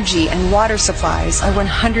 energy and water supplies are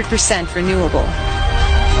 100% renewable.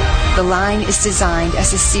 The line is designed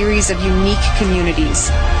as a series of unique communities,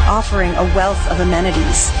 offering a wealth of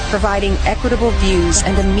amenities, providing equitable views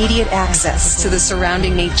and immediate access to the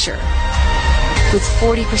surrounding nature. With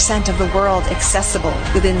 40% of the world accessible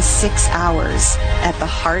within 6 hours, at the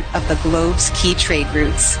heart of the globe's key trade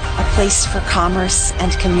routes, a place for commerce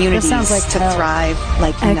and communities to thrive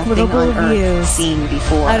like nothing on earth seen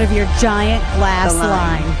before. Out of your giant glass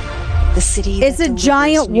line. The city. It's a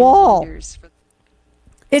giant wall.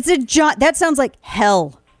 It's a that sounds like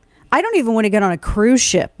hell. I don't even want to get on a cruise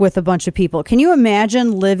ship with a bunch of people. Can you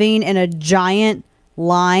imagine living in a giant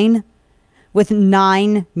line with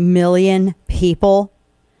 9 million people?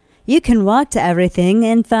 You can walk to everything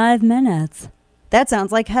in 5 minutes. That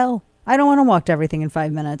sounds like hell. I don't want to walk to everything in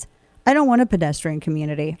 5 minutes. I don't want a pedestrian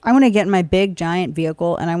community. I want to get in my big giant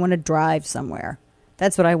vehicle and I want to drive somewhere.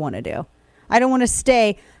 That's what I want to do. I don't want to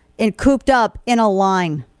stay cooped up in a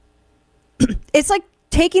line. It's like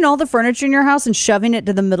taking all the furniture in your house and shoving it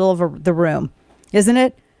to the middle of the room, isn't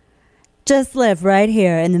it? Just live right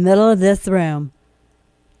here in the middle of this room.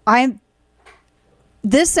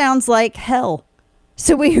 This sounds like hell.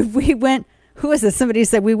 So we went, who was this? Somebody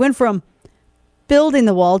said we went from building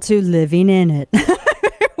the wall to living in it.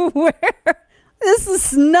 This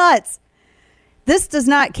is nuts. This does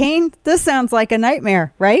not, Kane, this sounds like a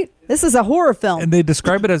nightmare, right? This is a horror film. And they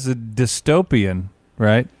describe it as a dystopian,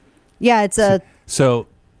 right? Yeah, it's a... So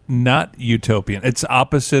not utopian. It's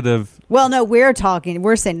opposite of... Well, no, we're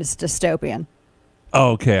saying it's dystopian.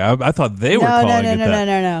 Oh, okay. I thought they were calling it that.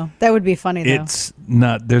 No. That would be funny, though. It's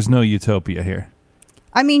not. There's no utopia here.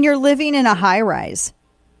 I mean, you're living in a high-rise.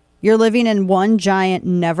 You're living in one giant,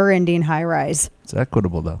 never-ending high-rise. It's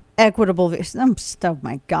equitable, though. Equitable. Oh,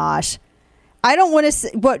 my gosh. I don't want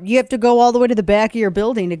to... What, you have to go all the way to the back of your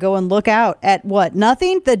building to go and look out at what?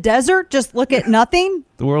 Nothing? The desert? Just look at nothing?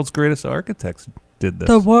 The world's greatest architects did this.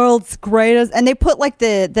 The world's greatest... And they put like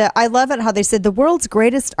the... I love it how they said the world's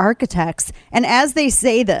greatest architects. And as they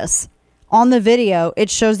say this, on the video,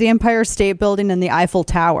 it shows the Empire State Building and the Eiffel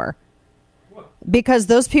Tower. Because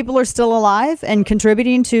those people are still alive and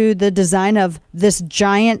contributing to the design of this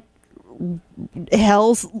giant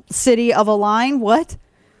hell city of a line. What?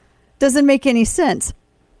 Doesn't make any sense.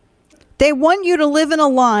 They want you to live in a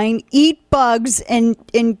line, eat bugs, and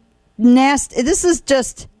nest. This is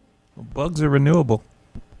just... Bugs are renewable.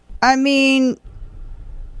 I mean,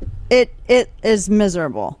 it is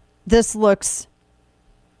miserable. This looks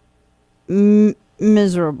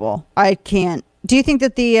miserable. I can't. Do you think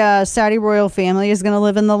that the Saudi royal family is going to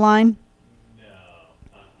live in the line?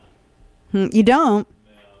 No. You don't?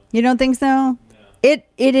 No. You don't think so? No.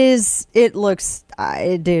 It looks,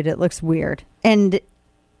 dude, it looks weird. And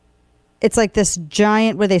it's like this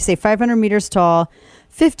giant, where they say 500 meters tall,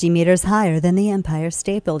 50 meters higher than the Empire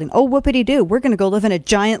State Building. Oh, whoopity-doo, we're going to go live in a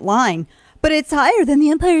giant line. But it's higher than the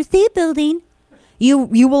Empire State Building. You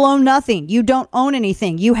will own nothing. You don't own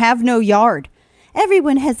anything. You have no yard.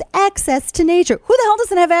 Everyone has access to nature. Who the hell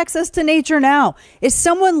doesn't have access to nature now? Is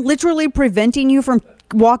someone literally preventing you from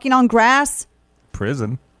walking on grass?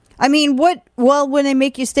 Prison. I mean, what? Well, when they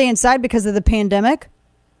make you stay inside because of the pandemic?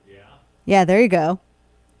 Yeah. Yeah, there you go.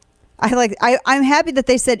 I'm happy that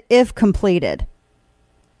they said if completed.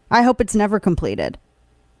 I hope it's never completed.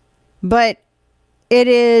 But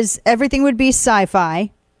everything would be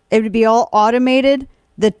sci-fi. It would be all automated.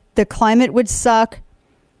 The climate would suck.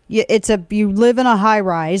 You live in a high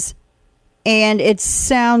rise, and it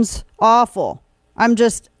sounds awful. I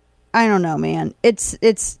don't know, man. It's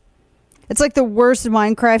like the worst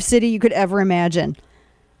Minecraft city you could ever imagine.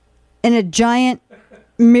 In a giant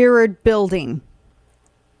mirrored building.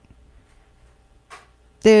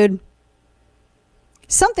 Dude,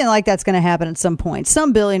 something like that's going to happen at some point.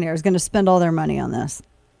 Some billionaire is going to spend all their money on this.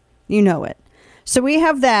 You know it. So we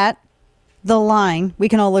have that, the line. We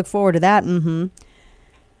can all look forward to that. Mm-hmm.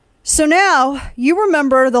 So now, you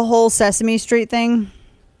remember the whole Sesame Street thing?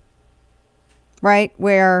 Right?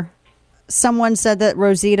 Where someone said that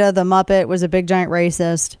Rosita the Muppet was a big giant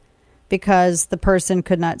racist because the person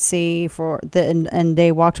could not see and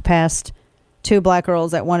they walked past two black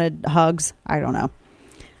girls that wanted hugs. I don't know.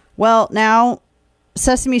 Well, now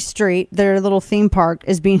Sesame Street, their little theme park,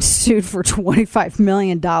 is being sued for $25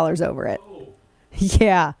 million over it. Oh.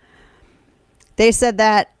 Yeah. They said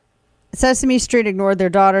that Sesame Street ignored their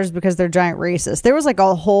daughters because they're giant racists. There was like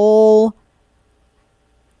a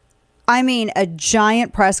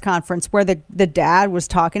giant press conference where the dad was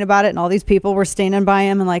talking about it and all these people were standing by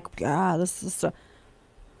him and like, this is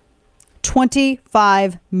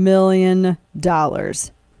 $25 million.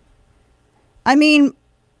 I mean,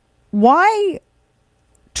 why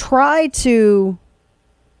try to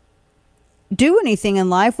do anything in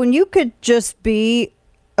life when you could just be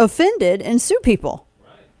offended and sue people?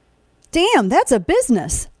 Damn, that's a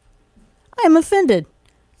business. I am offended.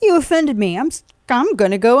 You offended me. I'm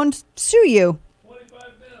going to go and sue you.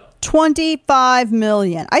 $25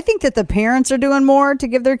 million. I think that the parents are doing more to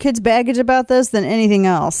give their kids baggage about this than anything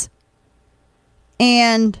else.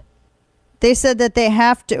 And they said that they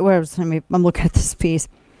have to. I'm looking at this piece.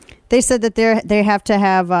 They said that they have to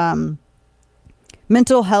have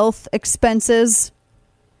mental health expenses,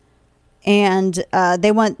 and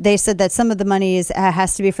they said that some of the money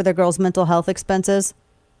has to be for their girls' mental health expenses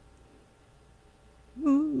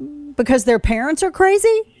because their parents are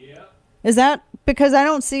crazy. Yeah. Is that because I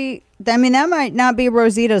don't see? I mean, that might not be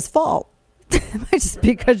Rosita's fault. It might just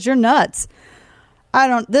be because you're nuts.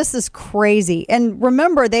 This is crazy. And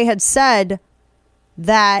remember, they had said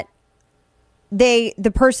that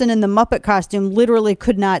the person in the Muppet costume literally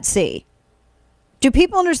could not see. Do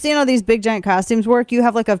people understand how these big giant costumes work? You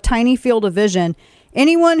have like a tiny field of vision.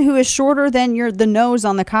 Anyone who is shorter than the nose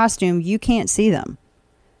on the costume, you can't see them.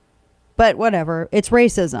 But whatever, it's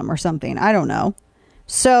racism or something. I don't know.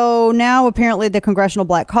 So now apparently the Congressional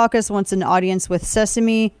Black Caucus wants an audience with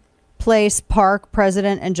Sesame Place Park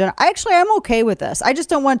president and general. Actually, I'm okay with this. I just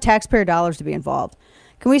don't want taxpayer dollars to be involved.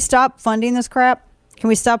 Can we stop funding this crap? Can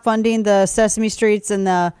we stop funding the Sesame Streets and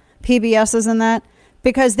the PBSs and that?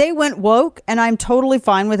 Because they went woke, and I'm totally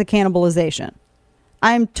fine with the cannibalization.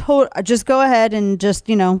 Just go ahead and just,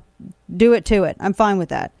 do it to it. I'm fine with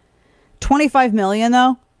that. $25 million,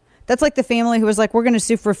 though? That's like the family who was like, we're going to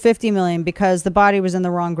sue for $50 million because the body was in the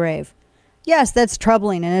wrong grave. Yes, that's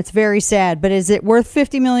troubling, and it's very sad. But is it worth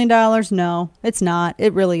 $50 million? No, it's not.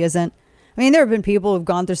 It really isn't. I mean, there have been people who've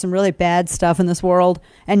gone through some really bad stuff in this world,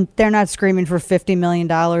 and they're not screaming for $50 million,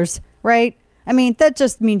 right? I mean, that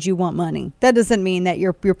just means you want money. That doesn't mean that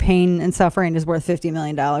your pain and suffering is worth $50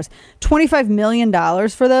 million. $25 million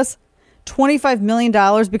for this? $25 million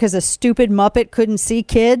because a stupid Muppet couldn't see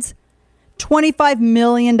kids? $25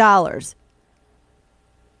 million.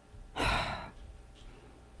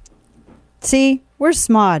 See, where's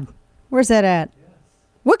SMOD? Where's that at?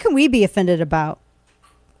 What can we be offended about?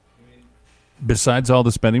 Besides all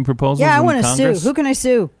the spending proposals? Yeah, I want to sue. Who can I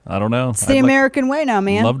sue? I don't know. It's the American way now,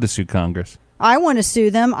 man. Love to sue Congress. I want to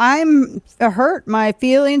sue them. I'm hurt. My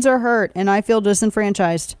feelings are hurt, and I feel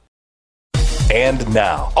disenfranchised. And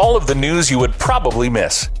now, all of the news you would probably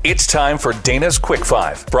miss. It's time for Dana's Quick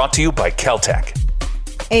Five, brought to you by Caltech.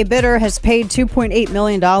 A bidder has paid $2.8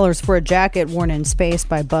 million for a jacket worn in space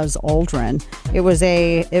by Buzz Aldrin. It was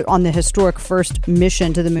on the historic first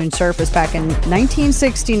mission to the moon's surface back in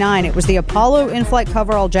 1969. It was the Apollo in-flight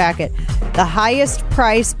coverall jacket, the highest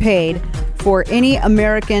price paid for any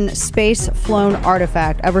American space-flown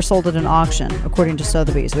artifact ever sold at an auction, according to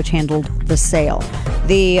Sotheby's, which handled the sale.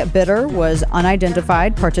 The bidder was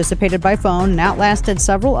unidentified, participated by phone, and outlasted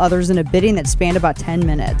several others in a bidding that spanned about 10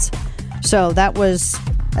 minutes. So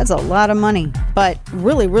that's a lot of money, but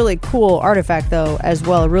really, really cool artifact, though, as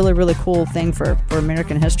well. A really, really cool thing for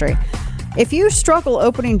American history. If you struggle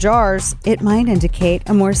opening jars, it might indicate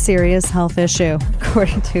a more serious health issue,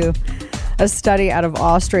 according to a study out of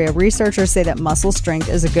Austria. Researchers say that muscle strength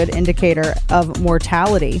is a good indicator of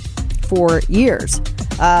mortality for years.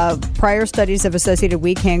 Prior studies have associated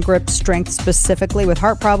weak hand grip strength specifically with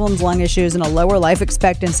heart problems, lung issues, and a lower life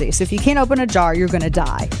expectancy. So if you can't open a jar, you're going to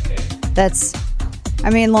die.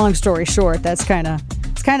 Long story short, it's kind of,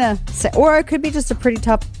 or it could be just a pretty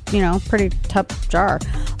tough jar.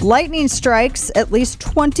 Lightning strikes. At least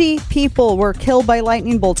 20 people were killed by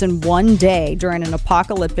lightning bolts in one day during an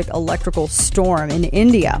apocalyptic electrical storm in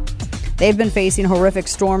India. They've been facing horrific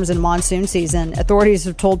storms in monsoon season. Authorities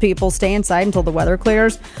have told people stay inside until the weather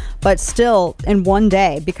clears. But still, in one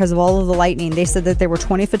day, because of all of the lightning, they said that there were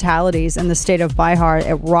 20 fatalities in the state of Bihar.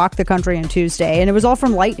 It rocked the country on Tuesday, and it was all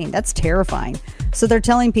from lightning. That's terrifying. So they're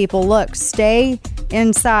telling people, look, stay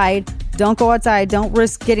inside. Don't go outside. Don't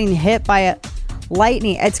risk getting hit by a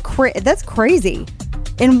lightning. That's crazy.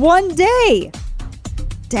 In one day.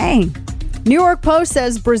 Dang. New York Post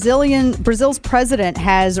says Brazil's president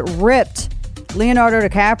has ripped Leonardo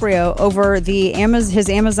DiCaprio over his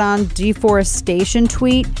Amazon deforestation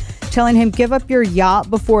tweet, telling him give up your yacht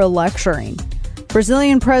before lecturing.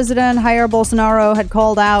 Brazilian President Jair Bolsonaro had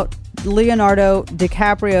called out Leonardo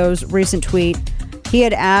DiCaprio's recent tweet. He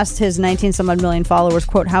had asked his 19-some-odd million followers,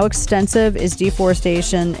 quote, how extensive is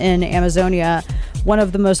deforestation in Amazonia, one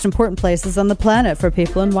of the most important places on the planet for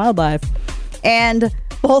people and wildlife? And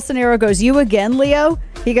Bolsonaro goes, you again, Leo?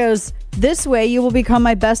 He goes, this way you will become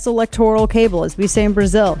my best electoral cable, as we say in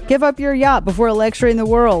Brazil. Give up your yacht before lecturing the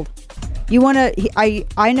world. You want to,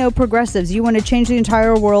 I know progressives, you want to change the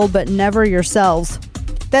entire world, but never yourselves.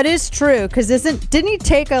 That is true, because didn't he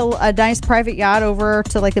take a nice private yacht over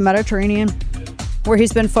to like the Mediterranean where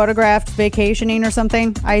he's been photographed vacationing or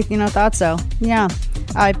something? I thought so. Yeah.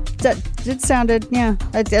 It sounded, yeah.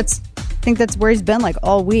 I think that's where he's been like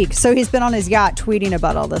all week. So he's been on his yacht tweeting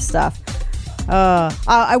about all this stuff.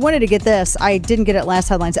 I wanted to get this. I didn't get it last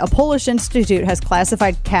headlines. A Polish institute has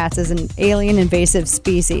classified cats as an alien invasive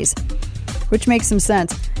species, which makes some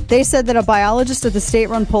sense. They said that a biologist at the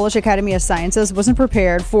state-run Polish Academy of Sciences wasn't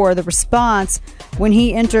prepared for the response when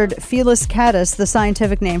he entered Felis catus, the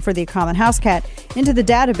scientific name for the common house cat, into the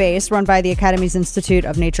database run by the Academy's Institute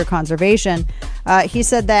of Nature Conservation. He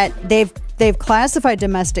said that they've classified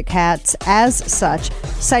domestic cats as such,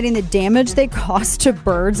 citing the damage they cause to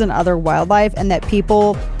birds and other wildlife, and that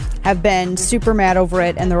people have been super mad over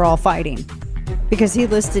it, and they're all fighting because he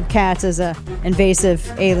listed cats as an invasive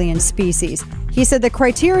alien species. He said the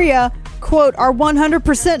criteria, quote, are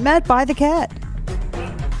 100% met by the cat.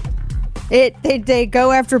 They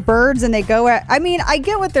go after birds and they go at, I mean, I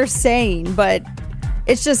get what they're saying, but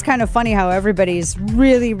it's just kind of funny how everybody's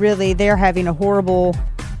really, really, they're having a horrible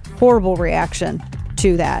reaction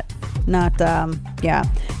to that. Not, yeah.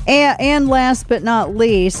 And last but not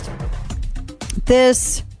least,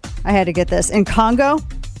 this, I had to get this. In Congo,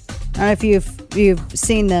 I don't know if you've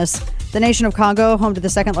seen this, the nation of Congo, home to the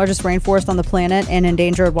second largest rainforest on the planet and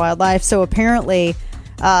endangered wildlife. So apparently,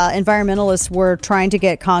 environmentalists were trying to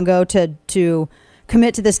get Congo to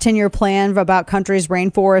commit to this 10-year plan about country's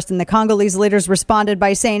rainforest, and the Congolese leaders responded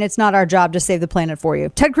by saying it's not our job to save the planet for you.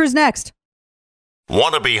 Ted Cruz next.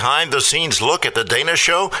 Want a behind-the-scenes look at The Dana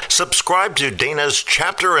Show? Subscribe to Dana's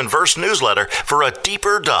Chapter and Verse newsletter for a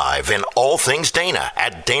deeper dive in all things Dana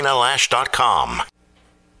at danalash.com.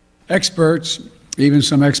 Experts, even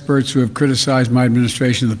some experts who have criticized my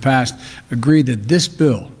administration in the past, agree that this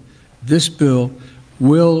bill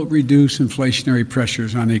will reduce inflationary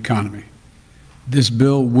pressures on the economy. This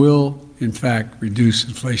bill will, in fact, reduce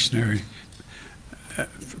inflationary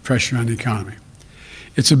pressure on the economy.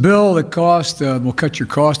 It's a bill that will cut your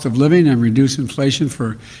cost of living and reduce inflation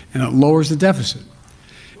and it lowers the deficit.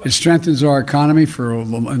 It strengthens our economy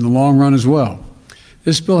in the long run as well.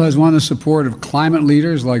 This bill has won the support of climate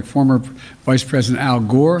leaders like former Vice President Al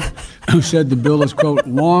Gore, who said the bill is, quote,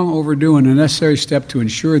 long overdue and a necessary step to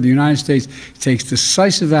ensure the United States takes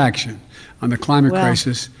decisive action on the climate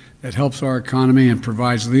crisis that helps our economy and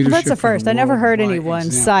provides leadership. Well, that's a first. I never heard anyone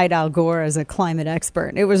cite Al Gore as a climate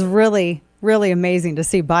expert. It was really amazing to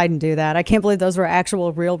see Biden do that. I can't believe those were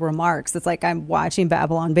actual real remarks. It's like I'm watching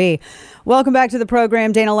Babylon Bee. Welcome back to the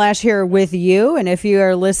program. Dana Lash here with you. And if you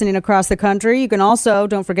are listening across the country, you can also,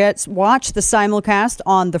 don't forget, watch the simulcast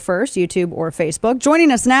on The First, YouTube or Facebook.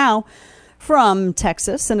 Joining us now from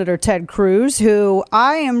Texas, Senator Ted Cruz, who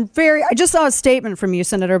I just saw a statement from you,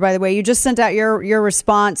 Senator, by the way. You just sent out your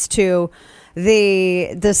response to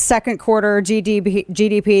the second quarter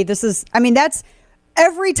GDP. That's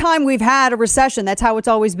every time we've had a recession, that's how it's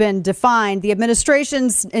always been defined. The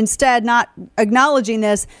administration's instead not acknowledging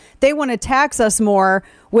this. They want to tax us more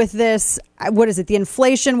with this, what is it, the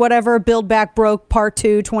inflation, whatever, Build Back Broke Part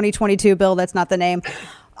 2 2022 bill. That's not the name.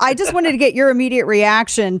 I just wanted to get your immediate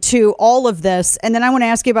reaction to all of this. And then I want to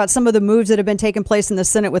ask you about some of the moves that have been taking place in the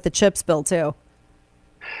Senate with the CHIPS bill, too.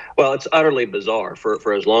 Well, it's utterly bizarre.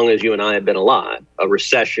 For as long as you and I have been alive, a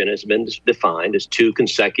recession has been defined as 2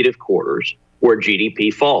 consecutive quarters where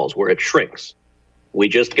GDP falls, where it shrinks. We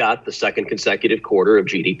just got the second consecutive quarter of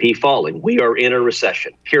GDP falling. We are in a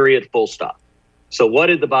recession, period, full stop. So what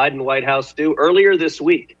did the Biden White House do? Earlier this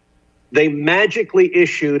week, they magically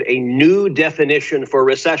issued a new definition for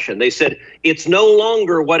recession. They said it's no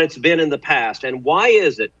longer what it's been in the past. And why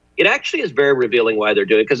is it? It actually is very revealing why they're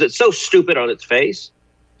doing it, because it's so stupid on its face.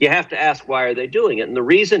 You have to ask, why are they doing it? And the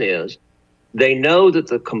reason is they know that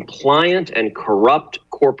the compliant and corrupt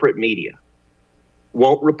corporate media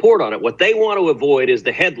won't report on it. What they want to avoid is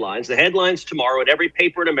the headlines. The headlines tomorrow in every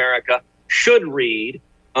paper in America should read,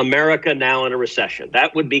 America now in a recession.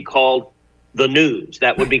 That would be called the news.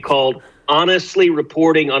 That would be called honestly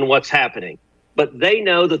reporting on what's happening. But they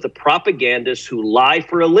know that the propagandists who lie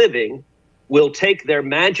for a living will take their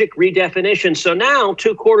magic redefinition. So now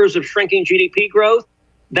 2 quarters of shrinking GDP growth,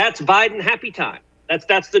 that's Biden happy time.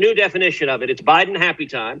 That's the new definition of it. It's Biden happy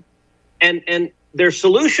time. And their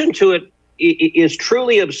solution to it is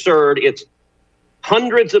truly absurd. It's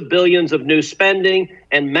hundreds of billions of new spending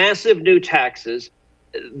and massive new taxes.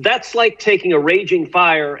 that's like taking a raging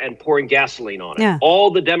fire and pouring gasoline on it. Yeah.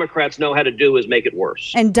 All the Democrats know how to do is make it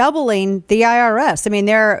worse. And doubling the IRS. I mean,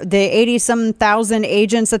 they're the 80-some thousand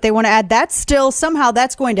agents that they want to add. That's still somehow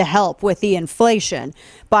that's going to help with the inflation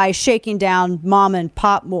by shaking down mom and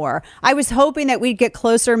pop more. I was hoping that we'd get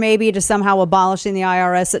closer maybe to somehow abolishing the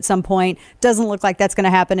IRS at some point. Doesn't look like that's going to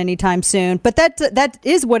happen anytime soon. But that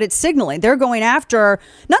is what it's signaling. They're going after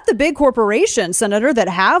not the big corporations, Senator, that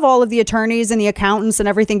have all of the attorneys and the accountants and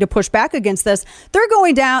everything to push back against this. They're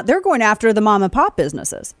going after the mom and pop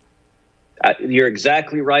businesses. You're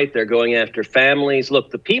exactly right. They're going after families.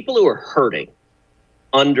 Look, the people who are hurting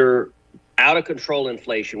under out of control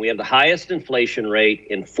inflation. We have the highest inflation rate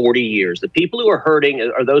in 40 years. The people who are hurting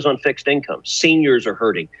are those on fixed income. Seniors are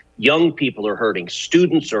hurting. Young people are hurting.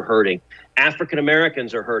 Students are hurting. African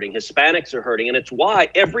Americans are hurting. Hispanics are hurting. And it's why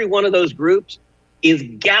every one of those groups is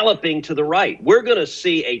galloping to the right. We're going to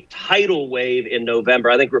see a tidal wave in November.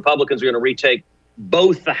 I think Republicans are going to retake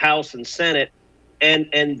both the House and Senate.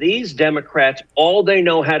 And these Democrats, all they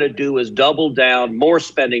know how to do is double down, more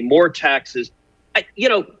spending, more taxes.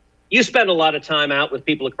 You spend a lot of time out with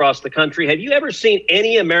people across the country. Have you ever seen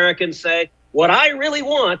any American say, what I really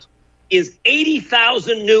want is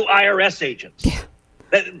 80,000 new IRS agents? Yeah.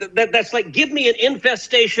 That's like, give me an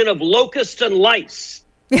infestation of locusts and lice.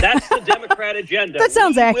 That's the Democrat agenda. That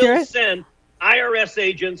sounds accurate. We'll send IRS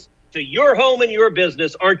agents to your home and your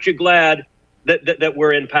business. Aren't you glad that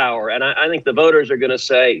we're in power? And I think the voters are going to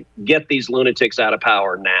say, get these lunatics out of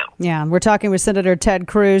power now. Yeah, we're talking with Senator Ted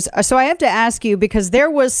Cruz. So I have to ask you, because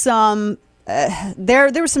there was some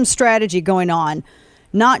there was some strategy going on,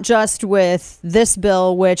 not just with this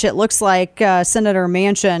bill, which it looks like Senator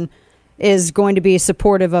Manchin is going to be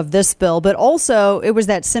supportive of this bill, but also it was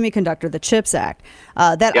that semiconductor, the CHIPS Act,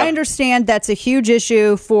 that I understand that's a huge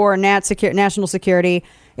issue for national security.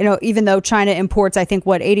 Even though China imports, I think,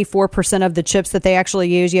 84% of the chips that they actually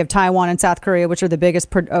use. You have Taiwan and South Korea, which are the biggest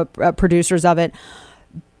producers of it.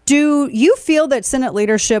 Do you feel that Senate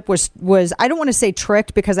leadership was, I don't want to say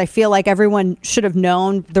tricked, because I feel like everyone should have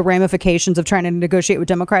known the ramifications of trying to negotiate with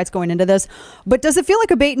Democrats going into this. But does it feel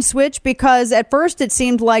like a bait and switch? Because at first it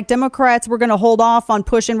seemed like Democrats were going to hold off on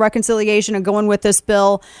pushing reconciliation and going with this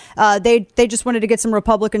bill. They just wanted to get some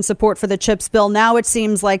Republican support for the CHIPS bill. Now it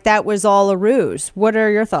seems like that was all a ruse. What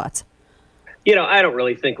are your thoughts? I don't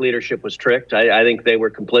really think leadership was tricked. I think they were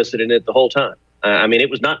complicit in it the whole time. It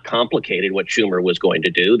was not complicated what Schumer was going to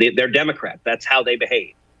do. They're Democrats. That's how they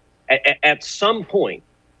behave. At some point,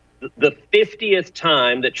 the 50th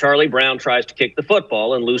time that Charlie Brown tries to kick the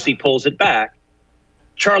football and Lucy pulls it back,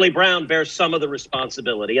 Charlie Brown bears some of the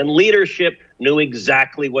responsibility. And leadership knew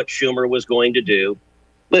exactly what Schumer was going to do.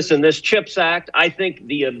 Listen, this CHIPS Act, I think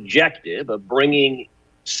the objective of bringing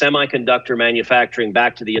semiconductor manufacturing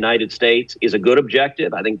back to the United States is a good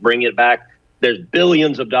objective. I think bringing it back, there's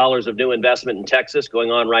billions of dollars of new investment in Texas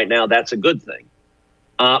going on right now. That's a good thing.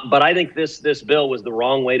 But I think this bill was the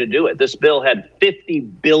wrong way to do it. This bill had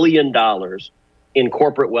 $50 billion in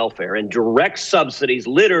corporate welfare and direct subsidies,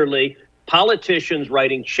 literally politicians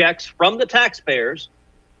writing checks from the taxpayers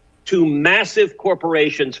to massive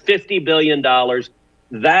corporations, $50 billion.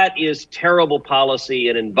 That is terrible policy.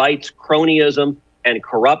 It invites cronyism and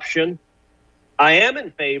corruption. I am in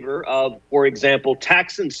favor of, for example,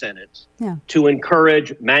 tax incentives to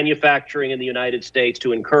encourage manufacturing in the United States,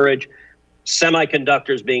 to encourage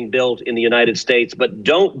semiconductors being built in the United States, but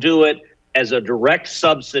don't do it as a direct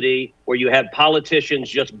subsidy where you have politicians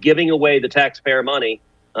just giving away the taxpayer money.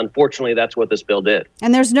 Unfortunately, that's what this bill did.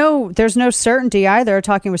 And there's no certainty either,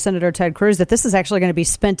 talking with Senator Ted Cruz, that this is actually going to be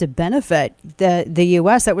spent to benefit the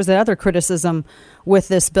U.S. That was the other criticism with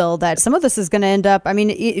this bill, that some of this is going to end up,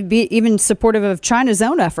 be even supportive of China's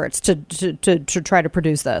own efforts to try to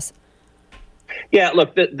produce this. Yeah,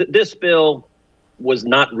 look, this bill was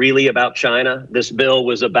not really about China. This bill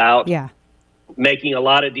was about making a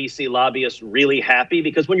lot of D.C. lobbyists really happy,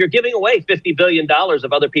 because when you're giving away $50 billion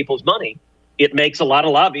of other people's money, it makes a lot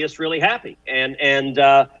of lobbyists really happy. And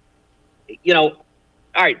all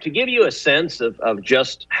right, to give you a sense of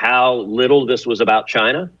just how little this was about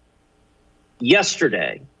China,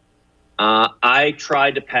 yesterday, I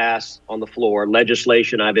tried to pass on the floor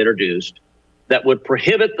legislation I've introduced that would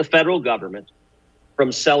prohibit the federal government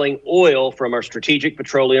from selling oil from our Strategic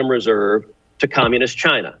Petroleum Reserve to communist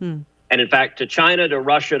China. And in fact, to China, to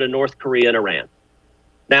Russia, to North Korea, and Iran.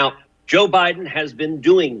 Now, Joe Biden has been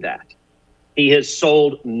doing that. He has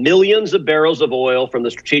sold millions of barrels of oil from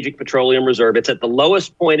the Strategic Petroleum Reserve. It's at the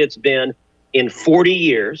lowest point it's been in 40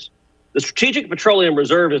 years. The Strategic Petroleum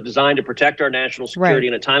Reserve is designed to protect our national security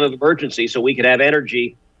in a time of emergency so we can have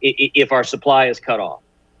energy if our supply is cut off.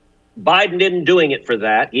 Biden didn't doing it for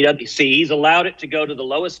that. He's allowed it to go to the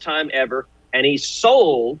lowest time ever, and he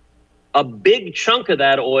sold a big chunk of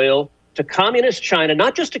that oil to communist China,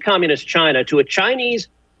 not just to communist China, to a Chinese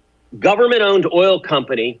government-owned oil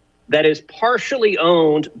company that is partially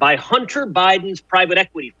owned by Hunter Biden's private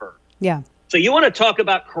equity firm. Yeah. So you want to talk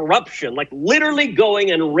about corruption, like literally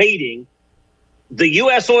going and raiding the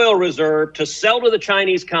U.S. oil reserve to sell to the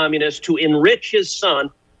Chinese communists to enrich his son.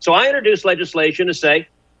 So I introduced legislation to say,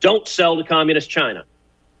 don't sell to communist China.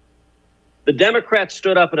 The Democrats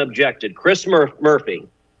stood up and objected. Chris Murphy,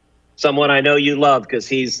 someone I know you love because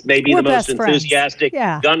he's maybe the most enthusiastic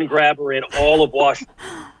gun grabber in all of Washington.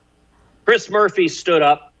 Chris Murphy stood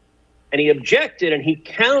up and he objected, and he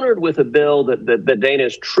countered with a bill that Dana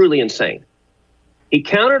is truly insane. He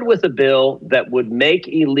countered with a bill that would make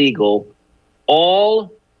illegal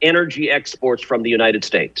all energy exports from the United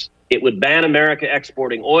States. It would ban America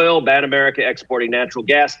exporting oil, ban America exporting natural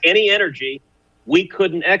gas, any energy we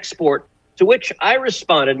couldn't export, to which I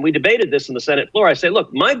responded, and we debated this in the Senate floor. I say,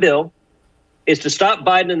 look, my bill is to stop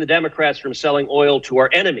Biden and the Democrats from selling oil to our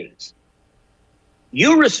enemies.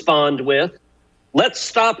 You respond with, let's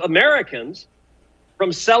stop Americans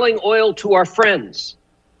from selling oil to our friends.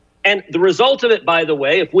 And the result of it, by the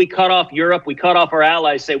way, if we cut off Europe, we cut off our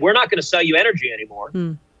allies, say, we're not going to sell you energy anymore,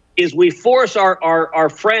 is we force our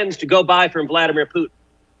friends to go buy from Vladimir Putin.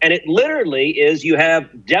 And it literally is you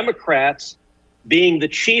have Democrats being the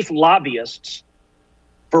chief lobbyists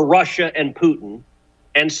for Russia and Putin.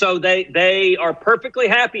 And so they are perfectly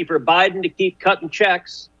happy for Biden to keep cutting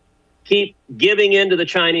checks, keep giving in to the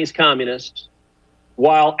Chinese communists,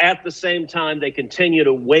 while at the same time they continue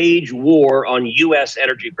to wage war on U.S.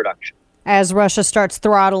 energy production. As Russia starts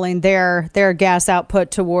throttling their gas output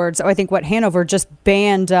towards, I think Hanover just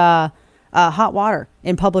banned hot water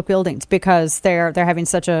in public buildings because they're having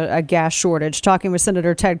such a gas shortage. Talking with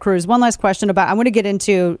Senator Ted Cruz. One last question I want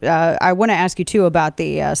to ask you too about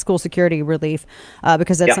the school security relief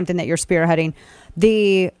because that's something that you're spearheading.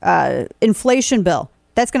 The inflation bill,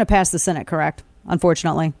 that's going to pass the Senate, correct?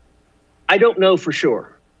 Unfortunately. I don't know for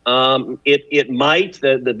sure. It might.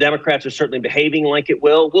 The Democrats are certainly behaving like it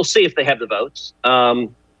will. We'll see if they have the votes.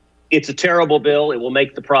 It's a terrible bill. It will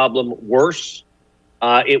make the problem worse.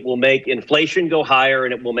 It will make inflation go higher,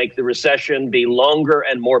 and it will make the recession be longer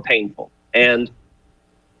and more painful. And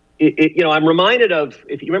I'm reminded of,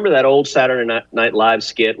 if you remember that old Saturday Night Live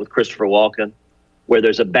skit with Christopher Walken, where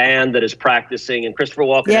there's a band that is practicing, and Christopher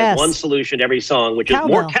Walken has one solution to every song, which is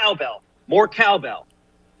more cowbell, more cowbell.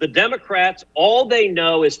 The Democrats, all they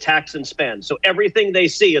know is tax and spend. So everything they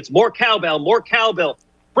see, it's more cowbell,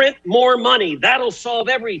 print more money. That'll solve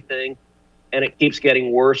everything. And it keeps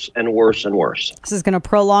getting worse and worse and worse. This is going to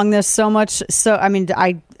prolong this so much. So, I mean,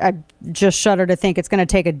 I just shudder to think it's going to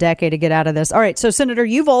take a decade to get out of this. All right. So, Senator,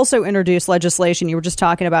 you've also introduced legislation. You were just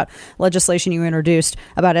talking about legislation you introduced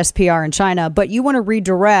about SPR in China, but you want to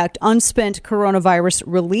redirect unspent coronavirus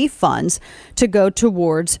relief funds to go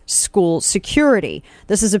towards school security.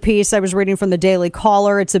 This is a piece I was reading from the Daily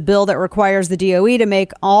Caller. It's a bill that requires the DOE to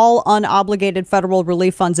make all unobligated federal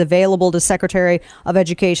relief funds available to Secretary of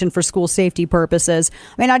Education for school safety purposes.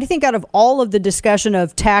 I mean, I think out of all of the discussion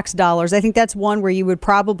of tax dollars, I think that's one where you would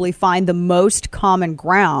probably find the most common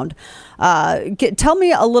ground. Tell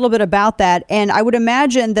me a little bit about that. And I would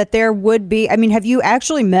imagine that there would be, I mean, have you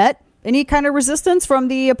actually met any kind of resistance from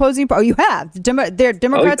the opposing? Oh, you have?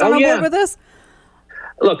 Democrats on board with this?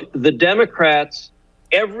 Look, the Democrats,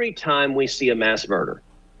 every time we see a mass murder,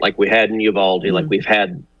 like we had in Uvalde, like we've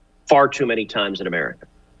had far too many times in America,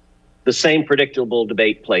 the same predictable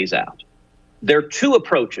debate plays out. There are two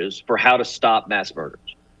approaches for how to stop mass murders.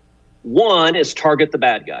 One is target the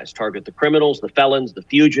bad guys, target the criminals, the felons, the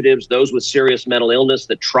fugitives, those with serious mental illness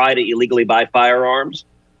that try to illegally buy firearms,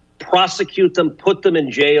 prosecute them, put them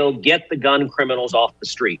in jail, get the gun criminals off the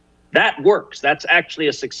street. That works. That's actually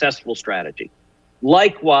a successful strategy.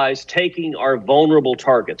 Likewise, taking our vulnerable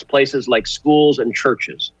targets, places like schools and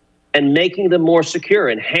churches, and making them more secure,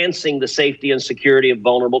 enhancing the safety and security of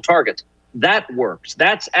vulnerable targets. That works.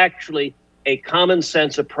 That's actually a common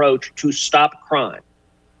sense approach to stop crime.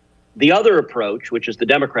 The other approach, which is the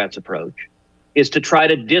Democrats' approach, is to try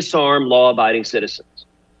to disarm law-abiding citizens.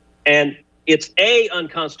 And it's A,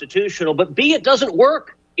 unconstitutional, but B, it doesn't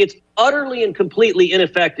work. It's utterly and completely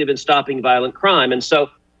ineffective in stopping violent crime. And so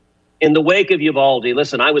in the wake of Uvalde,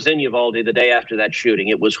 listen, I was in Uvalde the day after that shooting.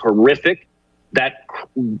 It was horrific. That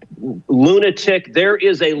lunatic, there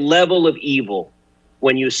is a level of evil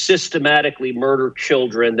when you systematically murder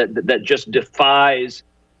children that just defies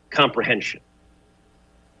comprehension.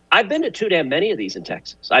 I've been to too damn many of these in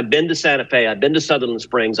Texas. I've been to Santa Fe. I've been to Sutherland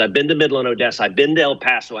Springs. I've been to Midland, Odessa. I've been to El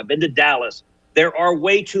Paso. I've been to Dallas. There are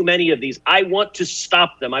way too many of these. I want to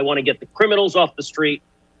stop them. I want to get the criminals off the street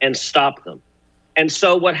and stop them. And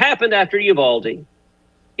so what happened after Uvalde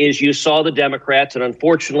is you saw the Democrats and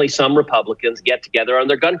unfortunately some Republicans get together on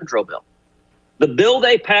their gun control bill. The bill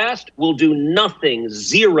they passed will do nothing,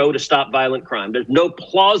 zero, to stop violent crime. There's no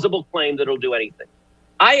plausible claim that it'll do anything.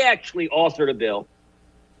 I actually authored a bill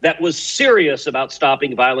that was serious about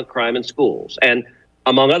stopping violent crime in schools. And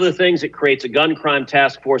among other things, it creates a gun crime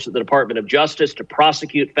task force at the Department of Justice to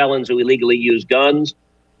prosecute felons who illegally use guns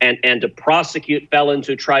and to prosecute felons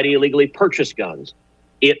who try to illegally purchase guns.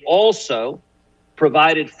 It also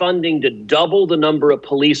provided funding to double the number of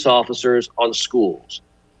police officers on schools,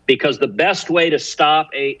 because the best way to stop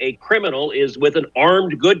a criminal is with an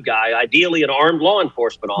armed good guy, ideally an armed law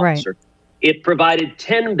enforcement officer. Right. It provided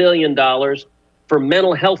 $10 billion for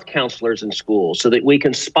mental health counselors in schools so that we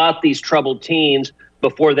can spot these troubled teens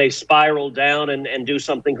before they spiral down and do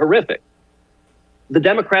something horrific. The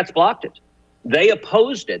Democrats blocked it. They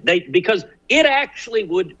opposed it. Because it actually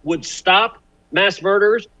would stop mass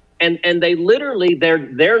murders, and they literally,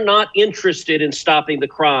 they're not interested in stopping the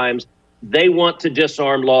crimes. They want to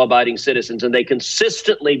disarm law-abiding citizens, and they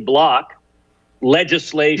consistently block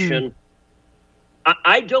legislation.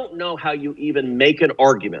 I don't know how you even make an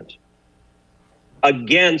argument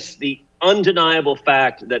against the undeniable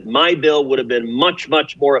fact that my bill would have been much,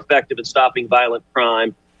 much more effective in stopping violent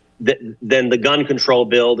crime than the gun control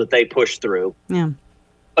bill that they pushed through. Yeah.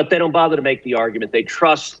 But they don't bother to make the argument. They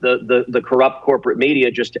trust the corrupt corporate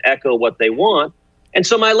media just to echo what they want. And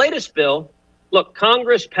so my latest bill, look,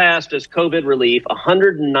 Congress passed as COVID relief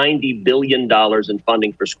 $190 billion in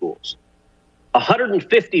funding for schools.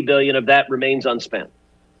 $150 billion of that remains unspent.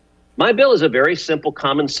 My bill is a very simple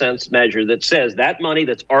common sense measure that says that money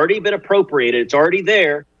that's already been appropriated, it's already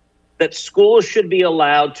there, that schools should be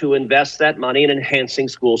allowed to invest that money in enhancing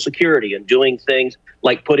school security and doing things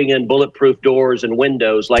like putting in bulletproof doors and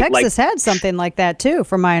windows. Texas had something like that too,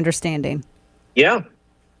 from my understanding. Yeah.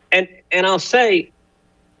 And I'll say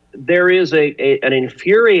there is an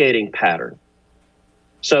infuriating pattern.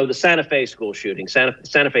 So the Santa Fe school shooting,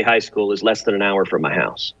 Santa Fe High School is less than an hour from my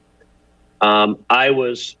house. I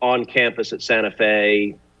was on campus at Santa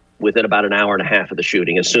Fe within about an hour and a half of the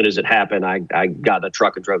shooting. As soon as it happened, I got in a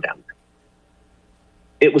truck and drove down there.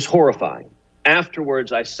 It was horrifying.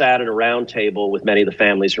 Afterwards, I sat at a round table with many of the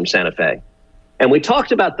families from Santa Fe. And we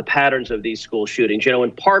talked about the patterns of these school shootings. You know,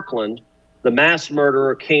 in Parkland, the mass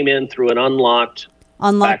murderer came in through an unlocked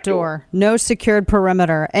door, no secured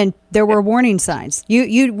perimeter, and there were warning signs.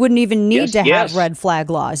 You wouldn't even need to have red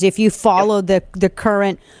flag laws if you followed the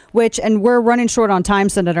current, and we're running short on time,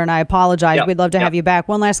 Senator, and I apologize. We'd love to have you back.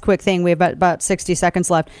 One last quick thing. We have about 60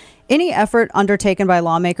 seconds left. Any effort undertaken by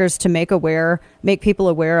lawmakers to make people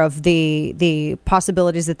aware of the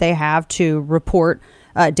possibilities that they have to report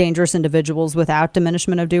dangerous individuals without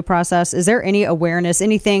diminishment of due process? Is there any awareness,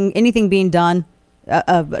 anything being done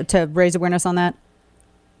to raise awareness on that?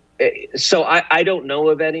 So I don't know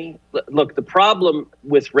of any. Look, the problem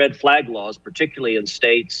with red flag laws, particularly in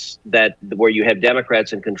states where you have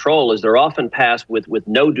Democrats in control, is they're often passed with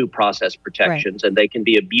no due process protections, right. And they can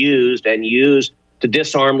be abused and used to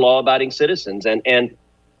disarm law-abiding citizens, and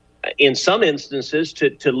in some instances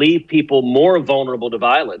to leave people more vulnerable to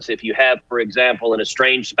violence. If you have, for example, an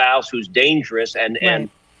estranged spouse who's dangerous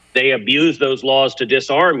and they abuse those laws to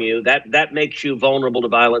disarm you, that makes you vulnerable to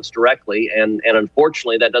violence directly. And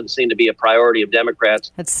unfortunately, that doesn't seem to be a priority of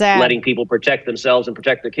Democrats. It's sad. Letting people protect themselves and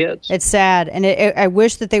protect their kids. It's sad. And I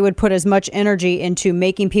wish that they would put as much energy into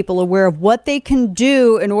making people aware of what they can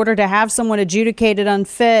do in order to have someone adjudicated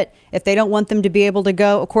unfit if they don't want them to be able to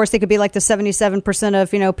go. Of course, they could be like the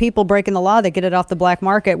 77% of people breaking the law that get it off the black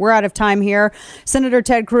market. We're out of time here. Senator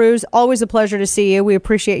Ted Cruz, always a pleasure to see you. We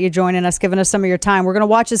appreciate you joining us, giving us some of your time. We're going to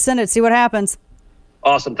watch the Senate, see what happens.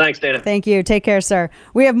 Awesome. Thanks, Dana. Thank you. Take care, sir.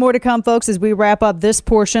 We have more to come, folks, as we wrap up this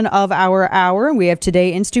portion of our hour. We have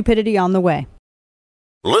Today in Stupidity on the way.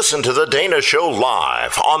 Listen to The Dana Show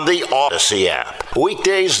live on the Odyssey app.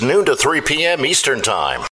 Weekdays noon to 3 p.m. Eastern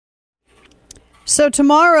Time. So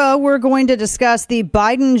tomorrow we're going to discuss the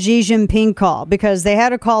Biden-Xi Jinping call, because they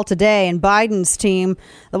had a call today, and Biden's team,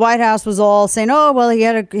 the White House, was all saying, "Oh, well, he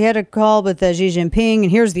had a call with Xi Jinping,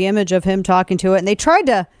 and here's the image of him talking to it." And they tried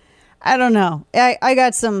to, I don't know, I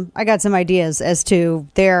got some ideas as to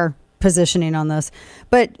their positioning on this,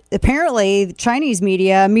 but apparently the Chinese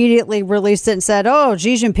media immediately released it and said, "Oh,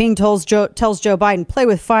 Xi Jinping tells Joe Biden, play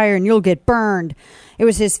with fire and you'll get burned." It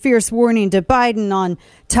was his fierce warning to Biden on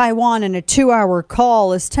Taiwan in a 2-hour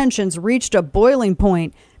call as tensions reached a boiling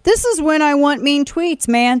point. This is when I want mean tweets,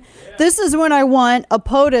 man. This is when I want a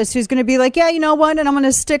POTUS who's going to be like, yeah, you know what? And I'm going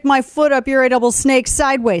to stick my foot up your double snake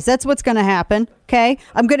sideways. That's what's going to happen. Okay.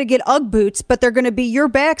 I'm going to get Ugg boots, but they're going to be your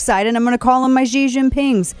backside, and I'm going to call them my Xi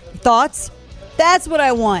Jinping's. Thoughts? That's what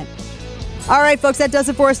I want. All right, folks, that does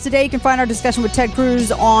it for us today. You can find our discussion with Ted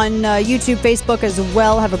Cruz on YouTube, Facebook as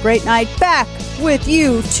well. Have a great night. Back with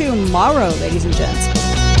you tomorrow, ladies and gents.